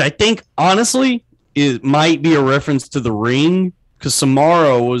 which I think honestly might be a reference to The Ring, because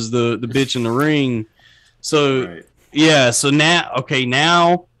Samara was the bitch in The Ring. So right. Yeah, so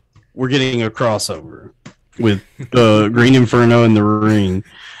now we're getting a crossover with Green Inferno and The Ring.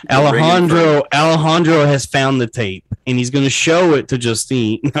 Alejandro has found the tape, and he's going to show it to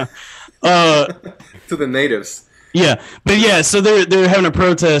Justine. To the natives. Yeah, but yeah, so they're having a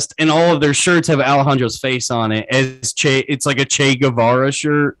protest, and all of their shirts have Alejandro's face on it. It's like a Che Guevara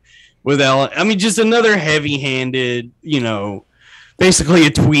shirt with just another heavy-handed, basically a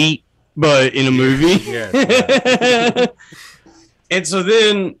tweet, but in a movie. Yeah. And so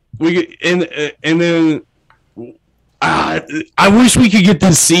then I wish we could get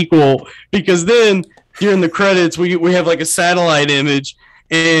this sequel, because then during the credits we have like a satellite image,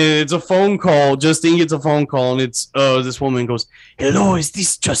 and it's a phone call. Justine gets a phone call, and it's this woman goes, "Hello, is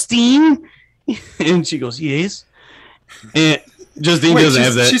this Justine?" And she goes, "Yes." And Justine doesn't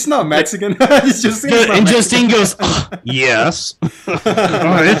have that. She's not Mexican. Justine goes, "Yes."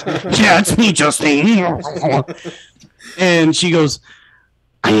 Yeah, it's me, Justine. And she goes,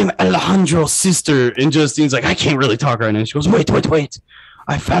 "I am Alejandro's sister." And Justine's like, "I can't really talk right now." She goes, Wait.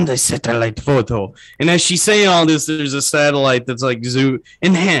 I found a satellite photo." And as she's saying all this, there's a satellite that's like, zoom,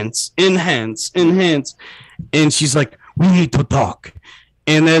 enhance. And she's like, "We need to talk."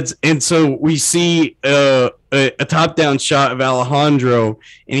 And so we see a top-down shot of Alejandro,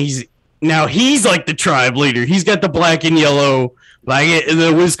 and he's like the tribe leader. He's got the black and yellow, like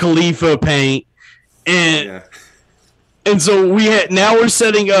the Wiz Khalifa paint, and so we're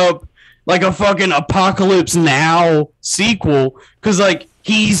setting up like a fucking Apocalypse Now sequel, because like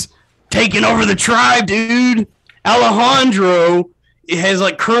he's taking over the tribe, dude. Alejandro has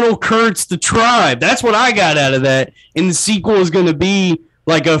like Colonel Kurtz the tribe. That's what I got out of that. And the sequel is going to be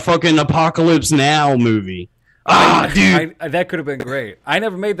like a fucking Apocalypse Now movie. Dude. That could have been great. I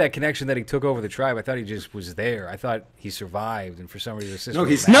never made that connection that he took over the tribe. I thought he just was there. I thought he survived, and for some reason his sister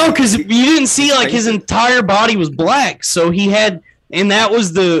because you didn't see like his entire body was black. So he had, and that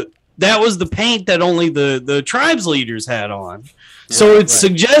was the paint that only the tribe's leaders had on. Yeah, so it's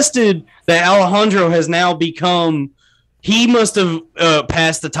suggested that Alejandro has now become, he must have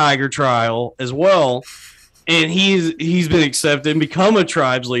passed the Tiger trial as well. And he's been accepted and become a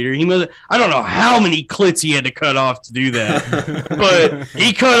tribe's leader. I don't know how many clits he had to cut off to do that, but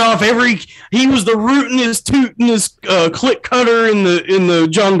he cut off he was the rootinest, tootinest clit cutter in the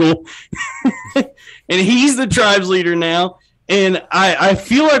jungle, and he's the tribe's leader now. And I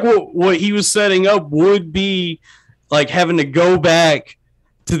feel like what he was setting up would be like having to go back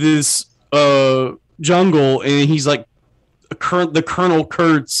to this jungle, and he's like the Colonel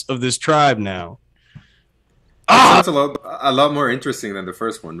Kurtz of this tribe now. Sounds a lot more interesting than the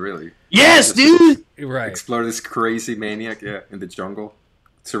first one, really. Yes, dude. Right. Explore this crazy maniac, in the jungle,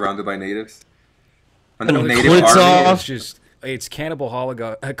 surrounded by natives. A native army. It's Cannibal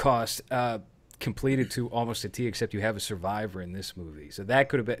Holocaust completed to almost a T, except you have a survivor in this movie. So that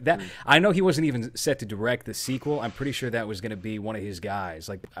could have been that. I know he wasn't even set to direct the sequel. I'm pretty sure that was going to be one of his guys,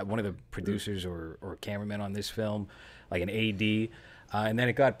 like one of the producers or cameramen on this film, like an AD. And then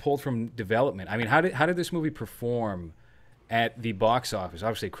it got pulled from development. I mean, how did this movie perform at the box office?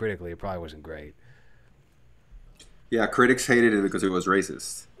 Obviously, critically, it probably wasn't great. Yeah, critics hated it because it was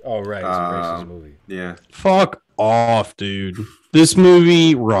racist. Oh, right. It's a racist movie. Yeah. Fuck off, dude. This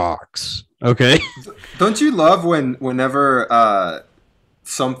movie rocks. Okay? Don't you love whenever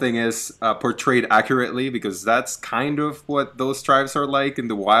something is portrayed accurately, because that's kind of what those tribes are like in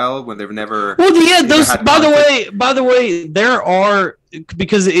the wild when they've never. Well, yeah. By the way, there are,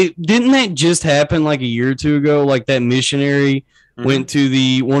 because didn't that just happen like a year or two ago? Like that missionary went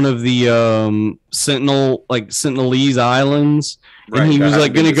to one of the Sentinelese islands, and he was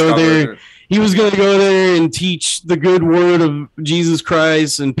like going to go there. He was going to go there and teach the good word of Jesus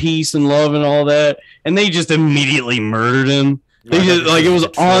Christ and peace and love and all that, and they just immediately murdered him. They just, like, it was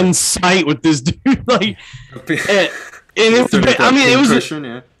on site with this dude, like, and it was. I mean, it was.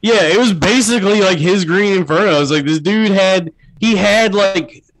 It was basically like his Green Inferno. It was like this dude had he had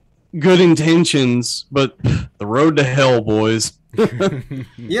like good intentions, but the road to hell, boys.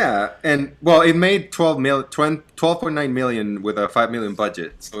 Yeah, and well, it made 12.9 million with a 5 million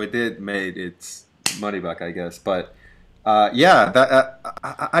budget, so it did made its money back, I guess. But yeah, that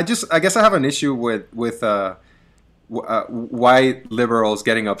I guess I have an issue with white liberals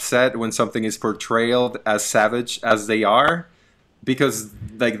getting upset when something is portrayed as savage as they are, because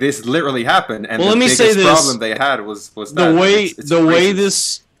like this literally happened, and well, the let me biggest say this. problem they had was the that. way It's the way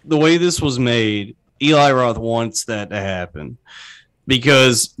racist. this was made. Eli Roth wants that to happen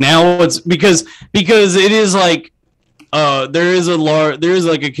because now it's because it is like there is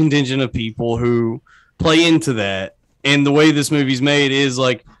like a contingent of people who play into that, and the way this movie's made is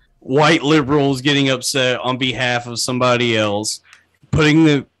like white liberals getting upset on behalf of somebody else,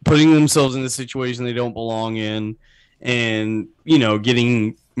 putting themselves in a situation they don't belong in, and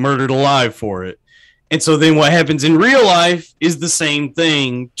getting murdered alive for it. And so then what happens in real life is the same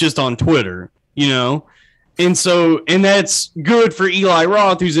thing, just on Twitter, and that's good for Eli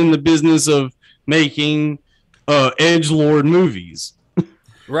Roth, who's in the business of making edgelord movies.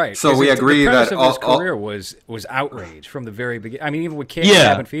 Right. So we agree the that premise of his career was outrage from the very beginning. I mean, even with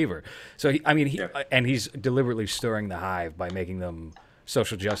Cabin Fever. So he's deliberately stirring the hive by making them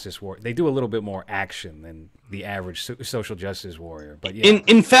social justice war. They do a little bit more action than the average social justice warrior. But yeah.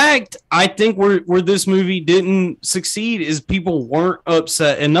 In fact, I think where this movie didn't succeed is people weren't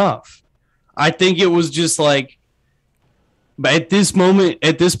upset enough. I think it was just like, at this point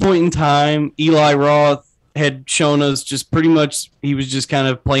in time, Eli Roth had shown us just pretty much he was just kind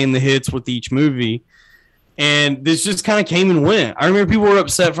of playing the hits with each movie, and this just kind of came and went. I remember people were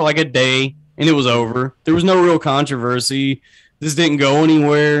upset for like a day and it was over. There was no real controversy. This didn't go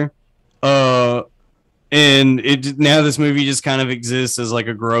anywhere, and now this movie just kind of exists as like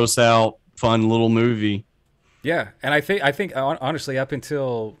a gross out fun little movie. Yeah, and I think honestly, up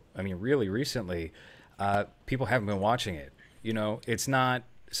until really recently, people haven't been watching it. It's not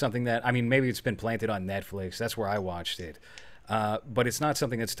something that, maybe it's been planted on Netflix. That's where I watched it. But it's not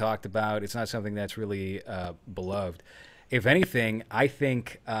something that's talked about. It's not something that's really beloved. If anything, I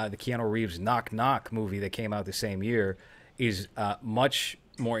think the Keanu Reeves Knock Knock movie that came out the same year is much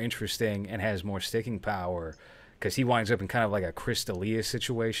more interesting and has more sticking power, because he winds up in kind of like a Chris D'Elia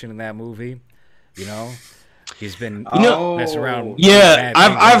situation in that movie. He's been messing around. Yeah,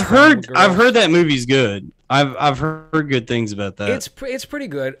 I've heard that movie's good. I've heard good things about that. It's pretty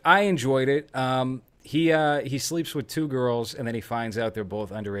good. I enjoyed it. He sleeps with two girls, and then he finds out they're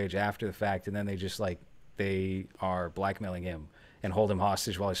both underage after the fact, and then they are blackmailing him and hold him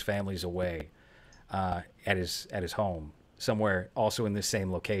hostage while his family's away at his home somewhere, also in this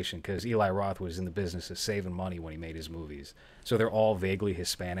same location, because Eli Roth was in the business of saving money when he made his movies. So they're all vaguely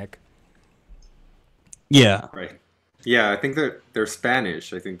Hispanic. Yeah. Right. Yeah, I think they're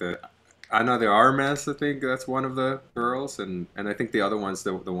Spanish. I think that Ana de Armas, I think that's one of the girls, and I think the other one's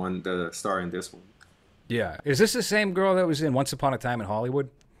the one the star in this one. Yeah. Is this the same girl that was in Once Upon a Time in Hollywood?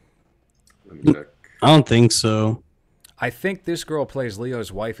 Let me check. I don't think so. I think this girl plays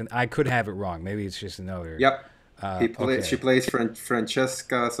Leo's wife, and I could have it wrong. Maybe it's just another. Yep. Okay. She plays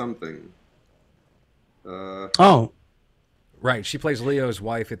Francesca something. Oh. Right, she plays Leo's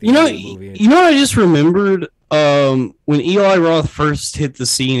wife at the end of the movie. You know what I just remembered? When Eli Roth first hit the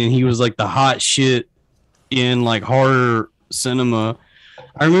scene and he was like the hot shit in like horror cinema.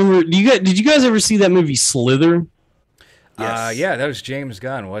 I remember. Did you guys ever see that movie Slither? Yes. Yeah, that was James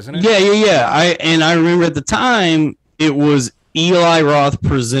Gunn, wasn't it? Yeah. I remember at the time it was Eli Roth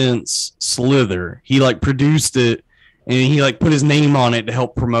presents Slither. He like produced it and he like put his name on it to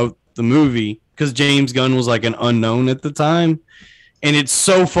help promote the movie, because James Gunn was like an unknown at the time. And it's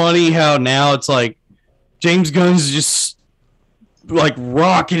so funny how now it's like James Gunn's just like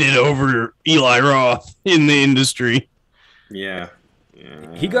rocking it over Eli Roth in the industry. Yeah.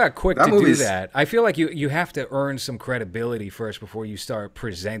 He got quick to do that. I feel like you have to earn some credibility first before you start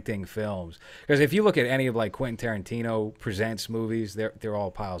presenting films. Because if you look at any of like Quentin Tarantino presents movies, they're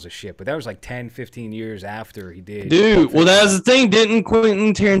all piles of shit. But that was like 10, 15 years after he did. Dude, well, that's the thing. Didn't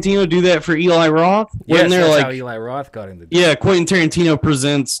Quentin Tarantino do that for Eli Roth? Yes, that's how Eli Roth got into it. Yeah, Quentin Tarantino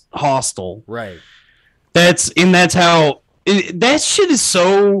presents Hostel. Right. That's how... that shit is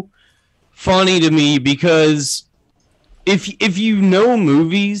so funny to me, because... If you know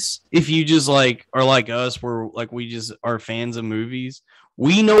movies, if you just like are like us, where like we just are fans of movies,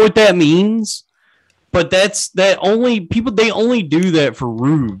 we know what that means. But they only do that for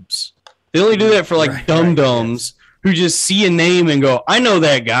rubes. They only do that for like dum-dums who just see a name and go, I know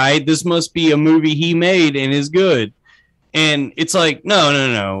that guy. This must be a movie he made and is good. And it's like,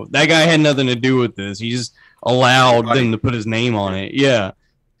 no. That guy had nothing to do with this. allowed Buddy. them to put his name on it. Yeah.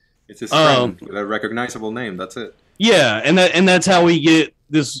 It's his friend with a recognizable name. That's it. Yeah, and that's how we get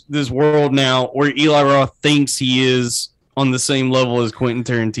this world now where Eli Roth thinks he is on the same level as Quentin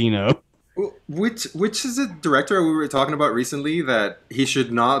Tarantino. Which is a director we were talking about recently that he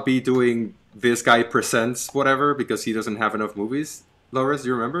should not be doing this guy presents whatever because he doesn't have enough movies. LowRes, do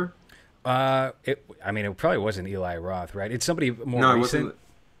you remember? It probably wasn't Eli Roth, right? It's somebody more No, it recent. wasn't.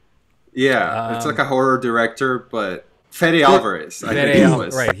 Yeah, it's like a horror director, but Fede Alvarez. I think it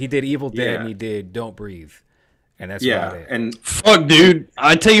was. Right, he did Evil Dead Yeah. and he did Don't Breathe, and that's about it. And Fuck, dude.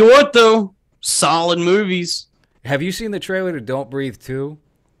 I tell you what, though, solid movies. Have you seen the trailer to Don't Breathe 2?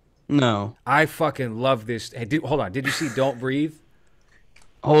 No. I fucking love this. Hey, hold on. Did you see Don't Breathe?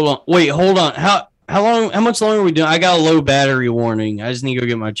 Hold on. Wait, hold on. How long? How much longer are we doing? I got a low battery warning. I just need to go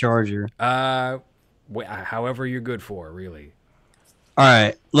get my charger. However you're good for, really. All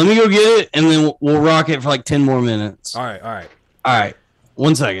right. Let me go get it, and then we'll rock it for like 10 more minutes. All right.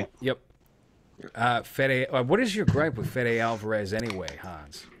 1 second. Yep. Fede, what is your gripe with Fede Alvarez anyway,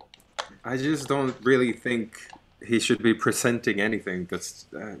 Hans? I just don't really think he should be presenting anything because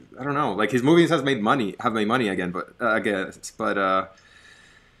I don't know. Like his movies have made money again, but I guess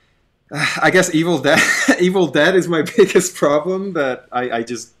Evil Dead is my biggest problem. That I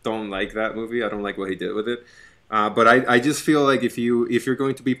just don't like that movie. I don't like what he did with it. But I just feel like if you're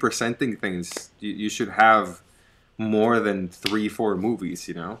going to be presenting things, you should have more than 3-4 movies.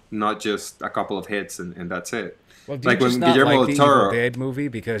 You know, not just a couple of hits and that's it. Well, do you just not like the Evil Dead movie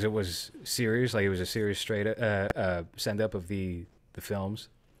because it was serious? Like it was a serious send up of the films?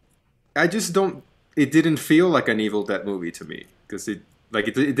 I just don't. It didn't feel like an Evil Dead movie to me because it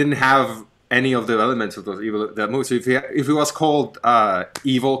didn't have any of the elements of those Evil Dead movies. So if it was called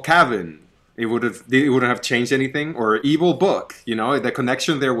Evil Cabin, it wouldn't have changed anything. Or Evil Book, you know, the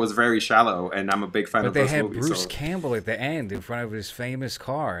connection there was very shallow, and I'm a big fan of those movies. But they had Bruce Campbell at the end in front of his famous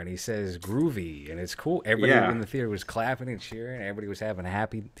car, and he says "groovy," and it's cool. Everybody in the theater was clapping and cheering, and everybody was having a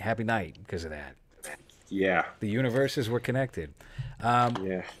happy night because of that. Yeah, the universes were connected.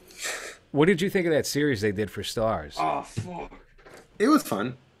 Yeah. What did you think of that series they did for Stars? Oh fuck! It was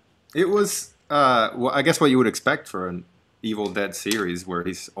fun. It was, well, I guess what you would expect for an Evil Dead series where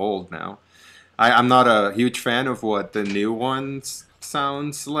he's old now. I'm not a huge fan of what the new ones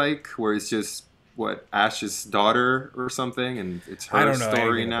sounds like, where it's just Ash's daughter or something, and it's her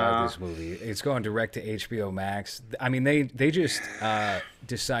story now. About this movie. It's going direct to HBO Max. I mean, they just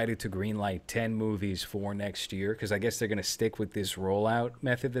decided to greenlight 10 movies for next year because I guess they're going to stick with this rollout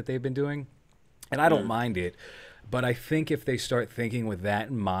method that they've been doing, and I don't mind it, but I think if they start thinking with that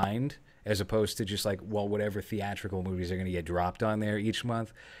in mind, as opposed to just like, well, whatever theatrical movies are going to get dropped on there each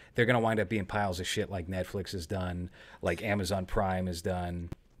month, they're going to wind up being piles of shit like Netflix has done, like Amazon Prime has done.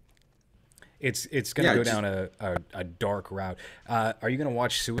 It's going to go down a dark route. Are you going to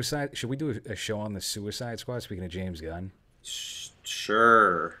watch Suicide? Should we do a show on the Suicide Squad, speaking of James Gunn?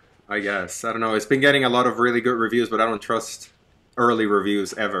 Sure, I guess. I don't know. It's been getting a lot of really good reviews, but I don't trust early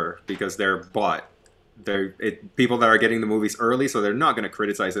reviews ever because they're bought. People that are getting the movies early, so they're not going to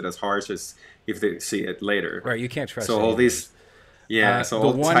criticize it as harsh as if they see it later. Right, you can't trust. So all these,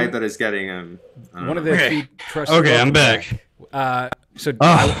 all the type that is getting one of the few trusted. Okay, I'm back. So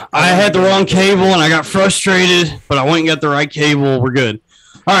I had the wrong cable and I got frustrated, but I went and got the right cable. We're good.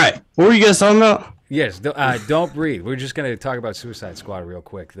 All right, what were you guys talking about? Yes, Don't Breathe. We're just going to talk about Suicide Squad real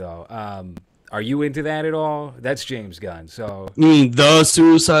quick, though. Are you into that at all? That's James Gunn. So you mean the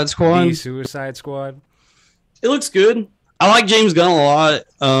Suicide Squad? The Suicide Squad. It looks good. I like James Gunn a lot.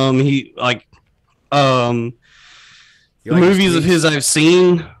 The movies of his I've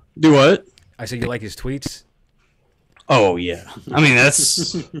seen. Do what? I said you like his tweets. Oh yeah. I mean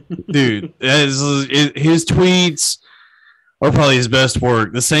that's dude. His tweets are probably his best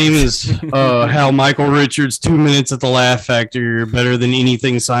work. The same as how Michael Richards' 2 minutes at the Laugh Factory are better than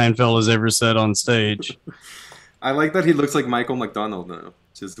anything Seinfeld has ever said on stage. I like that he looks like Michael McDonald now.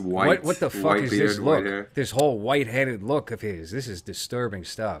 Just white. What the fuck is this look? Hair. This whole white-headed look of his. This is disturbing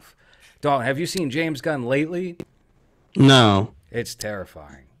stuff. Dalton, have you seen James Gunn lately? No. It's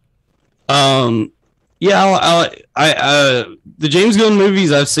terrifying. Yeah, the James Gunn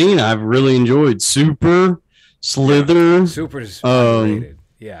movies I've seen, I've really enjoyed. Super, Slither. Yeah, Super's underrated.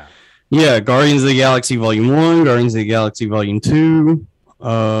 Yeah. Yeah, Guardians of the Galaxy Volume 1, Guardians of the Galaxy Volume 2.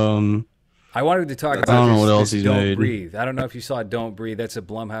 I wanted to talk about I don't know what else he's Don't made. Breathe. I don't know if you saw Don't Breathe. That's a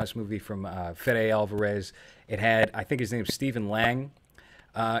Blumhouse movie from Fede Alvarez. It had, I think his name's Stephen Lang.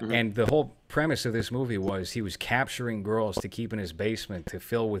 And the whole premise of this movie was he was capturing girls to keep in his basement to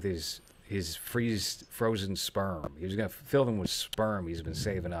fill with his frozen sperm. He was going to fill them with sperm he's been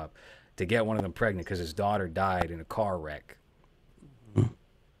saving up to get one of them pregnant because his daughter died in a car wreck.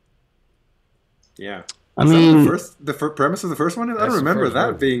 Yeah. I mean, the premise of the first one. I don't remember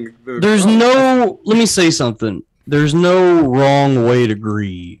that being. There's no. Let me say something. There's no wrong way to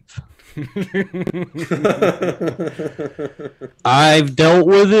grieve. I've dealt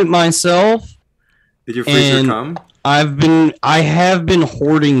with it myself. Did you freeze your cum? I have been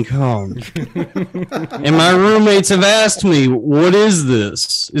hoarding cum. And my roommates have asked me, what is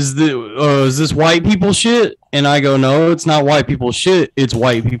this? Is this white people shit? And I go, no, it's not white people shit. It's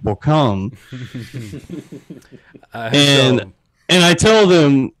white people cum. And I tell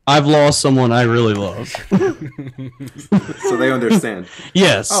them I've lost someone I really love. So they understand.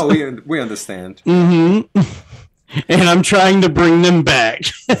 Yes. Oh, we understand. Mm-hmm. And I'm trying to bring them back.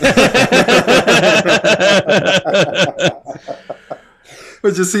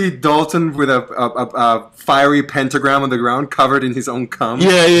 But you see Dalton with a fiery pentagram on the ground, covered in his own cum.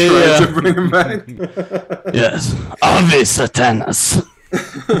 Yeah. To bring him back. Yes. Ave Satanas.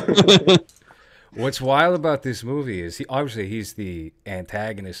 What's wild about this movie is he's the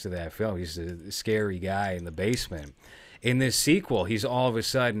antagonist of that film. He's the scary guy in the basement. In this sequel, he's all of a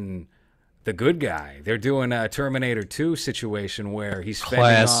sudden the good guy. They're doing a Terminator 2 situation where he's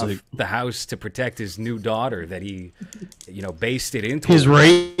fending off the house to protect his new daughter that he, based it into. His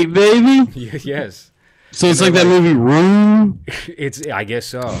rape baby? Yes. So it's like that movie Room? I guess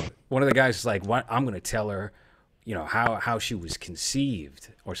so. One of the guys is like, "What? I'm going to tell her, how she was conceived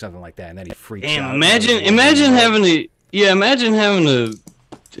or something like that," and then he freaks out. Imagine having to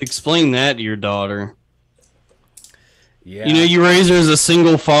explain that to your daughter. Yeah. You raise her as a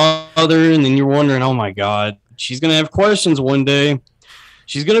single father, and then you're wondering, oh my God, she's gonna have questions one day.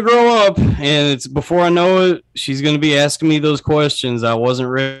 She's gonna grow up, and it's before I know it, she's gonna be asking me those questions I wasn't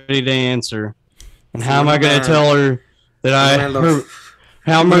ready to answer. And how am I gonna tell her that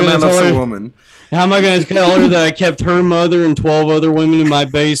How am I gonna tell her that I kept her mother and 12 other women in my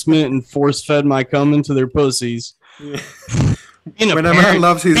basement and force fed my cum into their pussies? When a man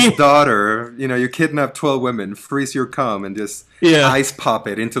loves his daughter, you kidnap 12 women, freeze your cum, and just ice pop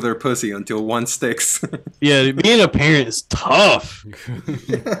it into their pussy until one sticks. Yeah, being a parent is tough.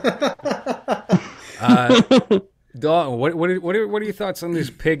 Dalton, what are your thoughts on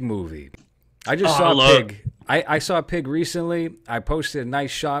this Pig movie? I just saw Pig. I saw Pig recently. I posted a nice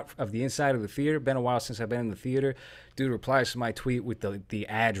shot of the inside of the theater. Been a while since I've been in the theater. Dude replies to my tweet with the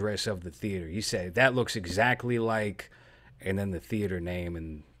address of the theater. He said, that looks exactly like... and then the theater name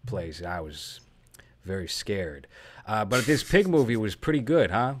and place. I was very scared. But this Pig movie was pretty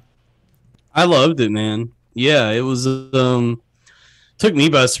good, huh? I loved it, man. Yeah, it was took me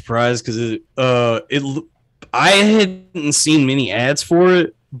by surprise because I hadn't seen many ads for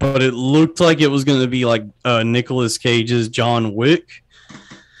it, but it looked like it was going to be like Nicolas Cage's John Wick.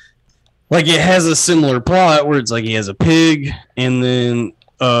 Like it has a similar plot where it's like he has a pig and then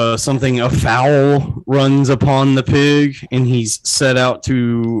a fowl runs upon the pig, and he's set out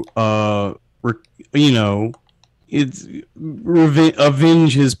to,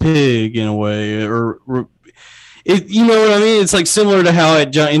 avenge his pig in a way, you know what I mean? It's like similar to how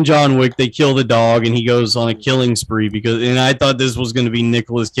in John Wick they kill the dog, and he goes on a killing spree and I thought this was going to be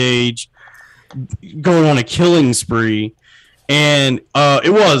Nicolas Cage going on a killing spree, and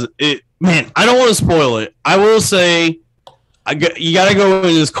man, I don't want to spoil it. I will say. You got to go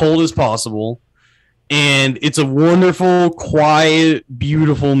in as cold as possible, and it's a wonderful, quiet,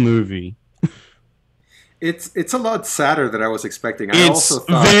 beautiful movie. It's a lot sadder than I was expecting. It's also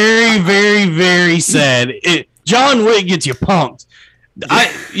thought very, very, very sad. John Wick gets you pumped.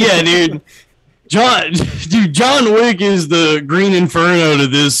 Dude. John Wick is the Green Inferno to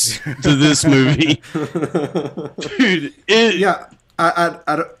this movie. Dude,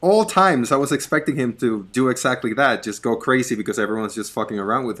 At all times, I was expecting him to do exactly that, just go crazy because everyone's just fucking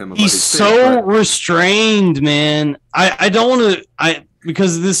around with him. He's so restrained, man. I don't want to,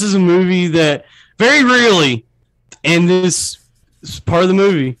 because this is a movie that very rarely, and this is part of the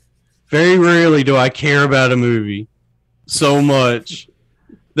movie, very rarely do I care about a movie so much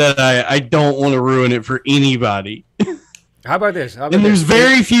that I don't want to ruin it for anybody. How about this? There's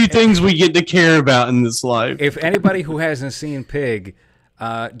very few things we get to care about in this life. If anybody who hasn't seen Pig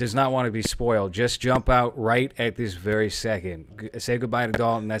does not want to be spoiled, just jump out right at this very second. Say goodbye to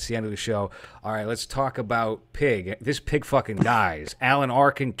Dalton. That's the end of the show. All right, let's talk about Pig. This pig fucking dies. Alan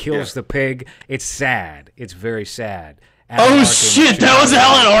Arkin kills the pig. It's sad. It's very sad. Shit, that was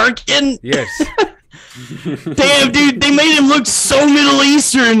Alan Arkin? Yes. Damn, dude, they made him look so Middle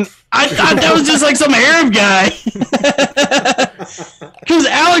Eastern. I thought that was just like some Arab guy. Because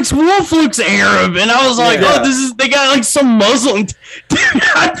Alex Wolff looks Arab, and I was like, oh, they got like some Muslim. Dude,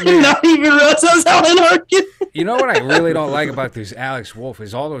 I did not even realize that was Alan Arkin. You know what I really don't like about this Alex Wolff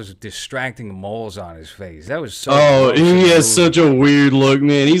is all those distracting moles on his face. That was so. Oh, he has such a weird look,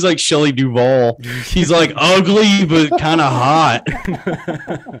 man. He's like Shelley Duvall. He's like ugly but kind of hot.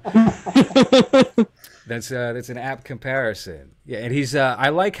 That's an apt comparison. Yeah, and he's I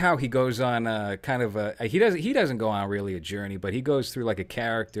like how he goes on kind of a he doesn't go on really a journey, but he goes through like a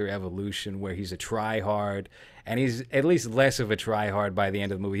character evolution where he's a try-hard, and he's at least less of a try-hard by the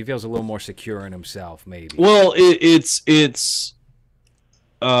end of the movie. He feels a little more secure in himself, maybe. Well, it's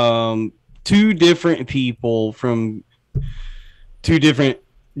two different people from two different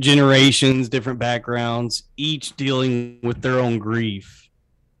generations, different backgrounds, each dealing with their own grief,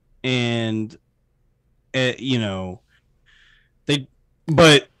 and you know,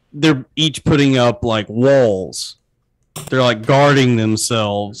 but they're each putting up like walls. They're like guarding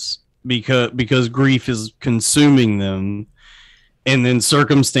themselves because grief is consuming them, and then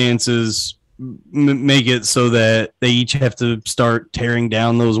circumstances make it so that they each have to start tearing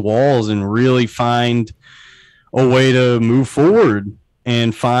down those walls and really find a way to move forward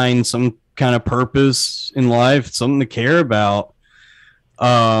and find some kind of purpose in life, something to care about.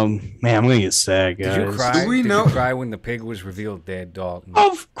 Man, I'm gonna get sad, guys. Did you cry? Did you cry when the pig was revealed dead, Dalton?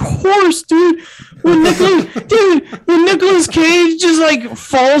 Of course, dude. When Nicolas Cage just like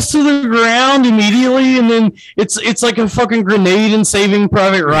falls to the ground immediately, and then it's like a fucking grenade in Saving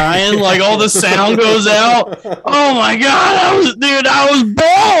Private Ryan. Like all the sound goes out. Oh my god, I was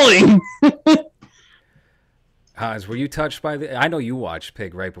bawling. Hans, were you touched by the? I know you watched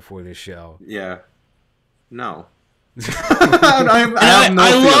Pig right before this show. Yeah. No. I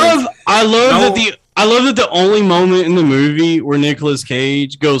love that the only moment in the movie where Nicolas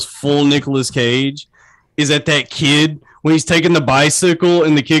Cage goes full Nicolas Cage is at that kid when he's taking the bicycle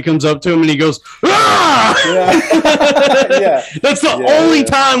and the kid comes up to him and he goes, "Ah!" Yeah. That's the only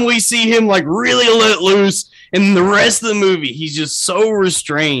time we see him like really let loose, and the rest of the movie he's just so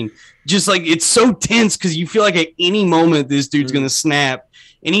restrained, just like it's so tense because you feel like at any moment this dude's gonna snap.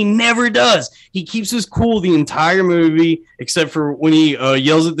 And he never does. He keeps his cool the entire movie, except for when he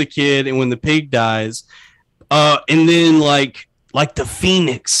yells at the kid and when the pig dies. And then, like the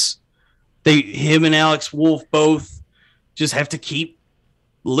Phoenix, him and Alex Wolff both just have to keep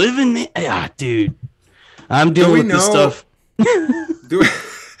living. Dude, I'm dealing with this stuff. Do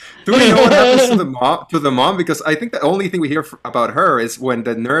we know what happens to the mom? Because I think the only thing we hear about her is when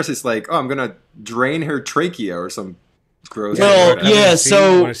the nurse is like, "Oh, I'm gonna drain her trachea" or some. Gross. Well, yeah,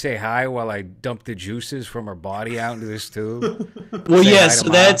 so you want to say hi while I dump the juices from her body out into this tube? Well, yeah, so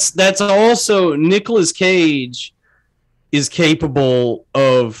that's also Nicolas Cage is capable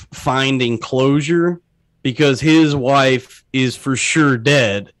of finding closure because his wife is for sure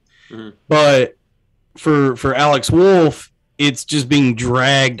dead. Mm-hmm. But for Alex Wolff, it's just being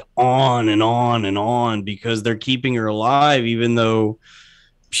dragged on and on and on because they're keeping her alive, even though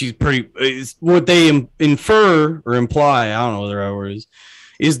she's what they infer or imply, I don't know what the right word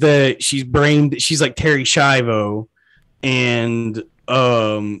is that she's like Terry Schiavo, and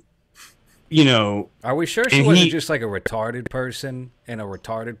you know, are we sure she wasn't just like a retarded person in a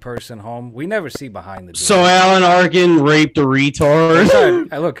retarded person home? We never see behind the door. So Alan Arkin raped a retard.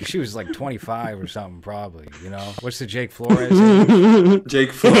 Look, she was like 25 or something, probably. You know, what's the Jake Flores?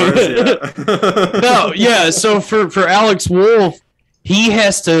 Jake Flores, yeah. No, yeah. So for Alex Wolff, he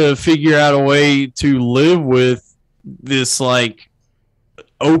has to figure out a way to live with this like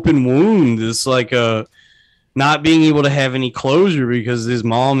open wound, this like not being able to have any closure because his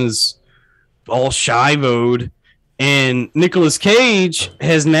mom is all shivoed, and Nicolas Cage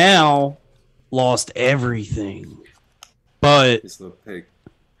has now lost everything. But his little pig.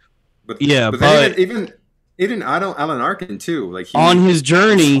 But even Alan Arkin too, like on his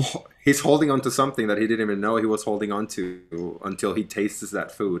journey. He's holding on to something that he didn't even know he was holding on to until he tastes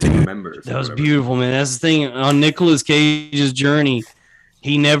that food and remembers. That was beautiful, man. That's the thing. On Nicolas Cage's journey,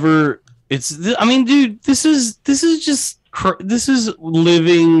 he never. I mean, dude, this is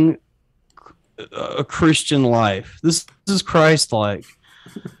living a Christian life. This is Christ-like.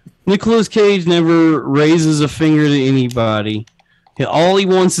 Nicolas Cage never raises a finger to anybody. All he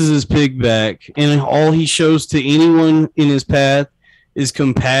wants is his pig back, and all he shows to anyone in his path is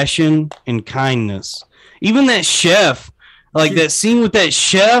compassion and kindness. Even that chef, like that scene with that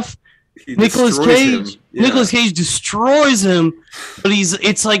chef, Nicolas Cage destroys him, but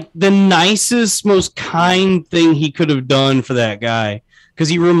it's like the nicest, most kind thing he could have done for that guy, because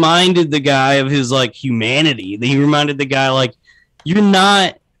he reminded the guy of his like humanity. He reminded the guy like, you're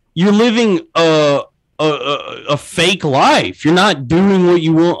not you're living a fake life. You're not doing what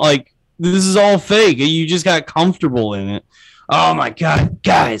you want. Like, this is all fake. You just got comfortable in it. Oh my God,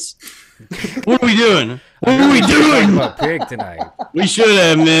 guys, what are we doing? What are we doing? About Pig tonight. We should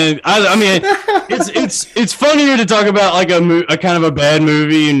have, man. I mean, it's funnier to talk about like a kind of a bad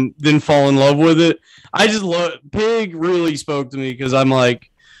movie and then fall in love with it. I just love Pig. Really spoke to me because I'm like,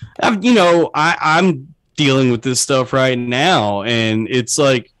 I'm dealing with this stuff right now, and it's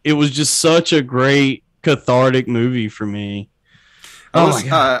like it was just such a great cathartic movie for me.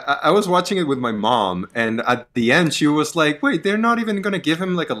 I was watching it with my mom, and at the end, she was like, "Wait, they're not even gonna give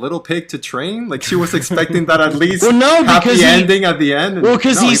him like a little pig to train?" Like she was expecting that at least. Well, no, because ending at the end. Well,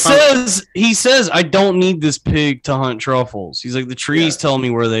 because he says, "I don't need this pig to hunt truffles." He's like, "The trees tell me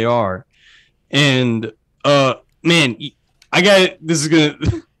where they are," and man, I got this is gonna.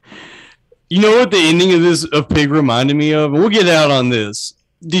 You know what the ending of Pig reminded me of? We'll get out on this.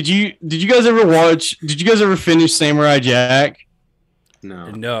 Did you guys ever watch? Did you guys ever finish Samurai Jack?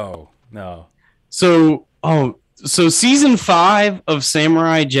 No. So season 5 of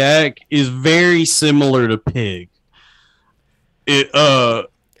Samurai Jack is very similar to Pig. Could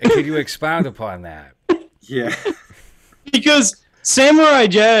you expound upon that? Yeah. Because Samurai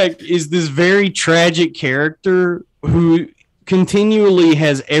Jack is this very tragic character who continually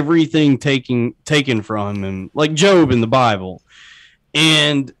has everything taken from him, like Job in the Bible.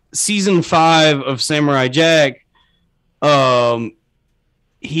 And season 5 of Samurai Jack,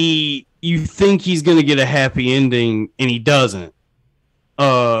 you think he's gonna get a happy ending, and he doesn't,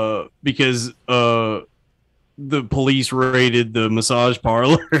 because the police raided the massage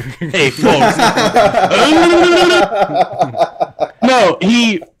parlor. Hey, folks. No,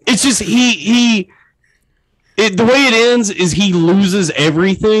 the way it ends is he loses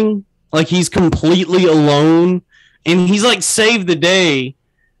everything. Like, he's completely alone, and he's like saved the day.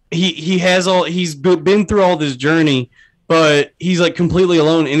 He's been through all this journey, but he's like completely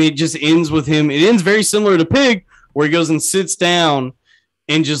alone, and it just ends with him. It ends very similar to Pig, where he goes and sits down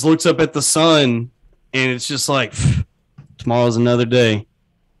and just looks up at the sun, and it's just like, tomorrow's another day,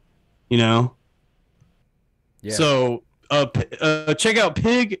 you know? Yeah. So check out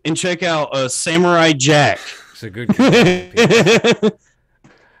Pig and check out Samurai Jack. It's a good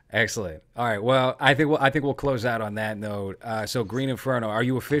Excellent. All right. Well, I think we'll close out on that note. So, Green Inferno, are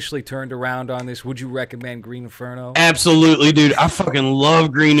you officially turned around on this? Would you recommend Green Inferno? Absolutely, dude. I fucking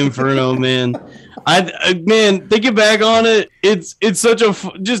love Green Inferno, man. Man, thinking back on it, it's such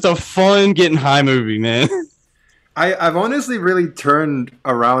just a fun getting high movie, man. I've honestly really turned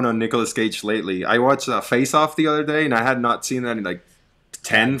around on Nicolas Cage lately. I watched Face Off the other day, and I had not seen that in like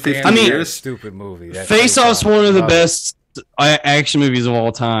 10, 15 years. Stupid movie. Face Off's one of the best action movies of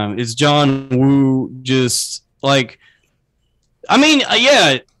all time. It's John Woo just like,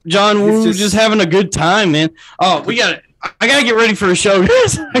 John Woo just having a good time, man. Oh, I gotta get ready for a show,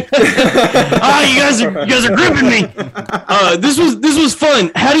 guys. You guys are gripping me. This was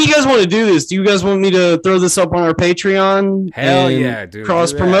fun. How do you guys want to do this? Do you guys want me to throw this up on our Patreon? Hell yeah, dude.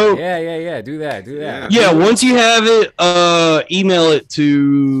 Cross promote. Yeah. Do that. Yeah. Once you have it, email it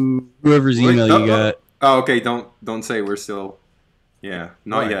to whoever's email you got. Oh, okay. Don't say we're still. Yeah,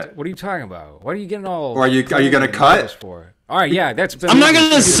 not yet. What are you talking about? What are you getting all? Or are you gonna cut? For? All right, yeah, that's. I'm not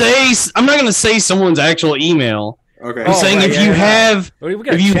gonna say someone's actual email. Okay. I'm saying if you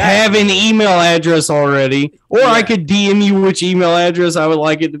have an email address already, or I could DM you which email address I would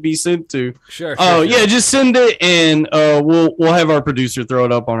like it to be sent to. Sure. Yeah, just send it, and we'll have our producer throw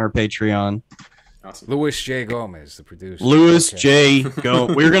it up on our Patreon. Awesome. Louis J. Gomez, the producer. J.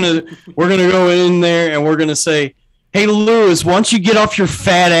 Gomez. We're gonna go in there and we're gonna say, "Hey, Louis, why don't you get off your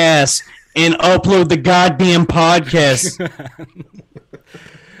fat ass and upload the goddamn podcast?"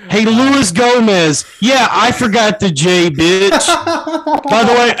 Hey, Louis Gomez. Yeah, I forgot the J, bitch. By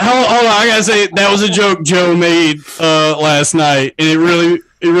the way, hold on. I gotta say that was a joke Joe made last night, and it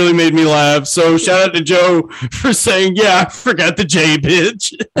really made me laugh. So shout out to Joe for saying, "Yeah, I forgot the J,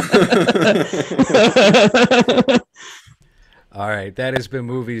 bitch." All right, that has been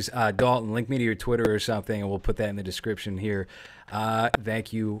Movies. Dalton, link me to your Twitter or something, and we'll put that in the description here.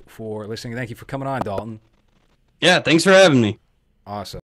 Thank you for listening. Thank you for coming on, Dalton. Yeah, thanks for having me. Awesome.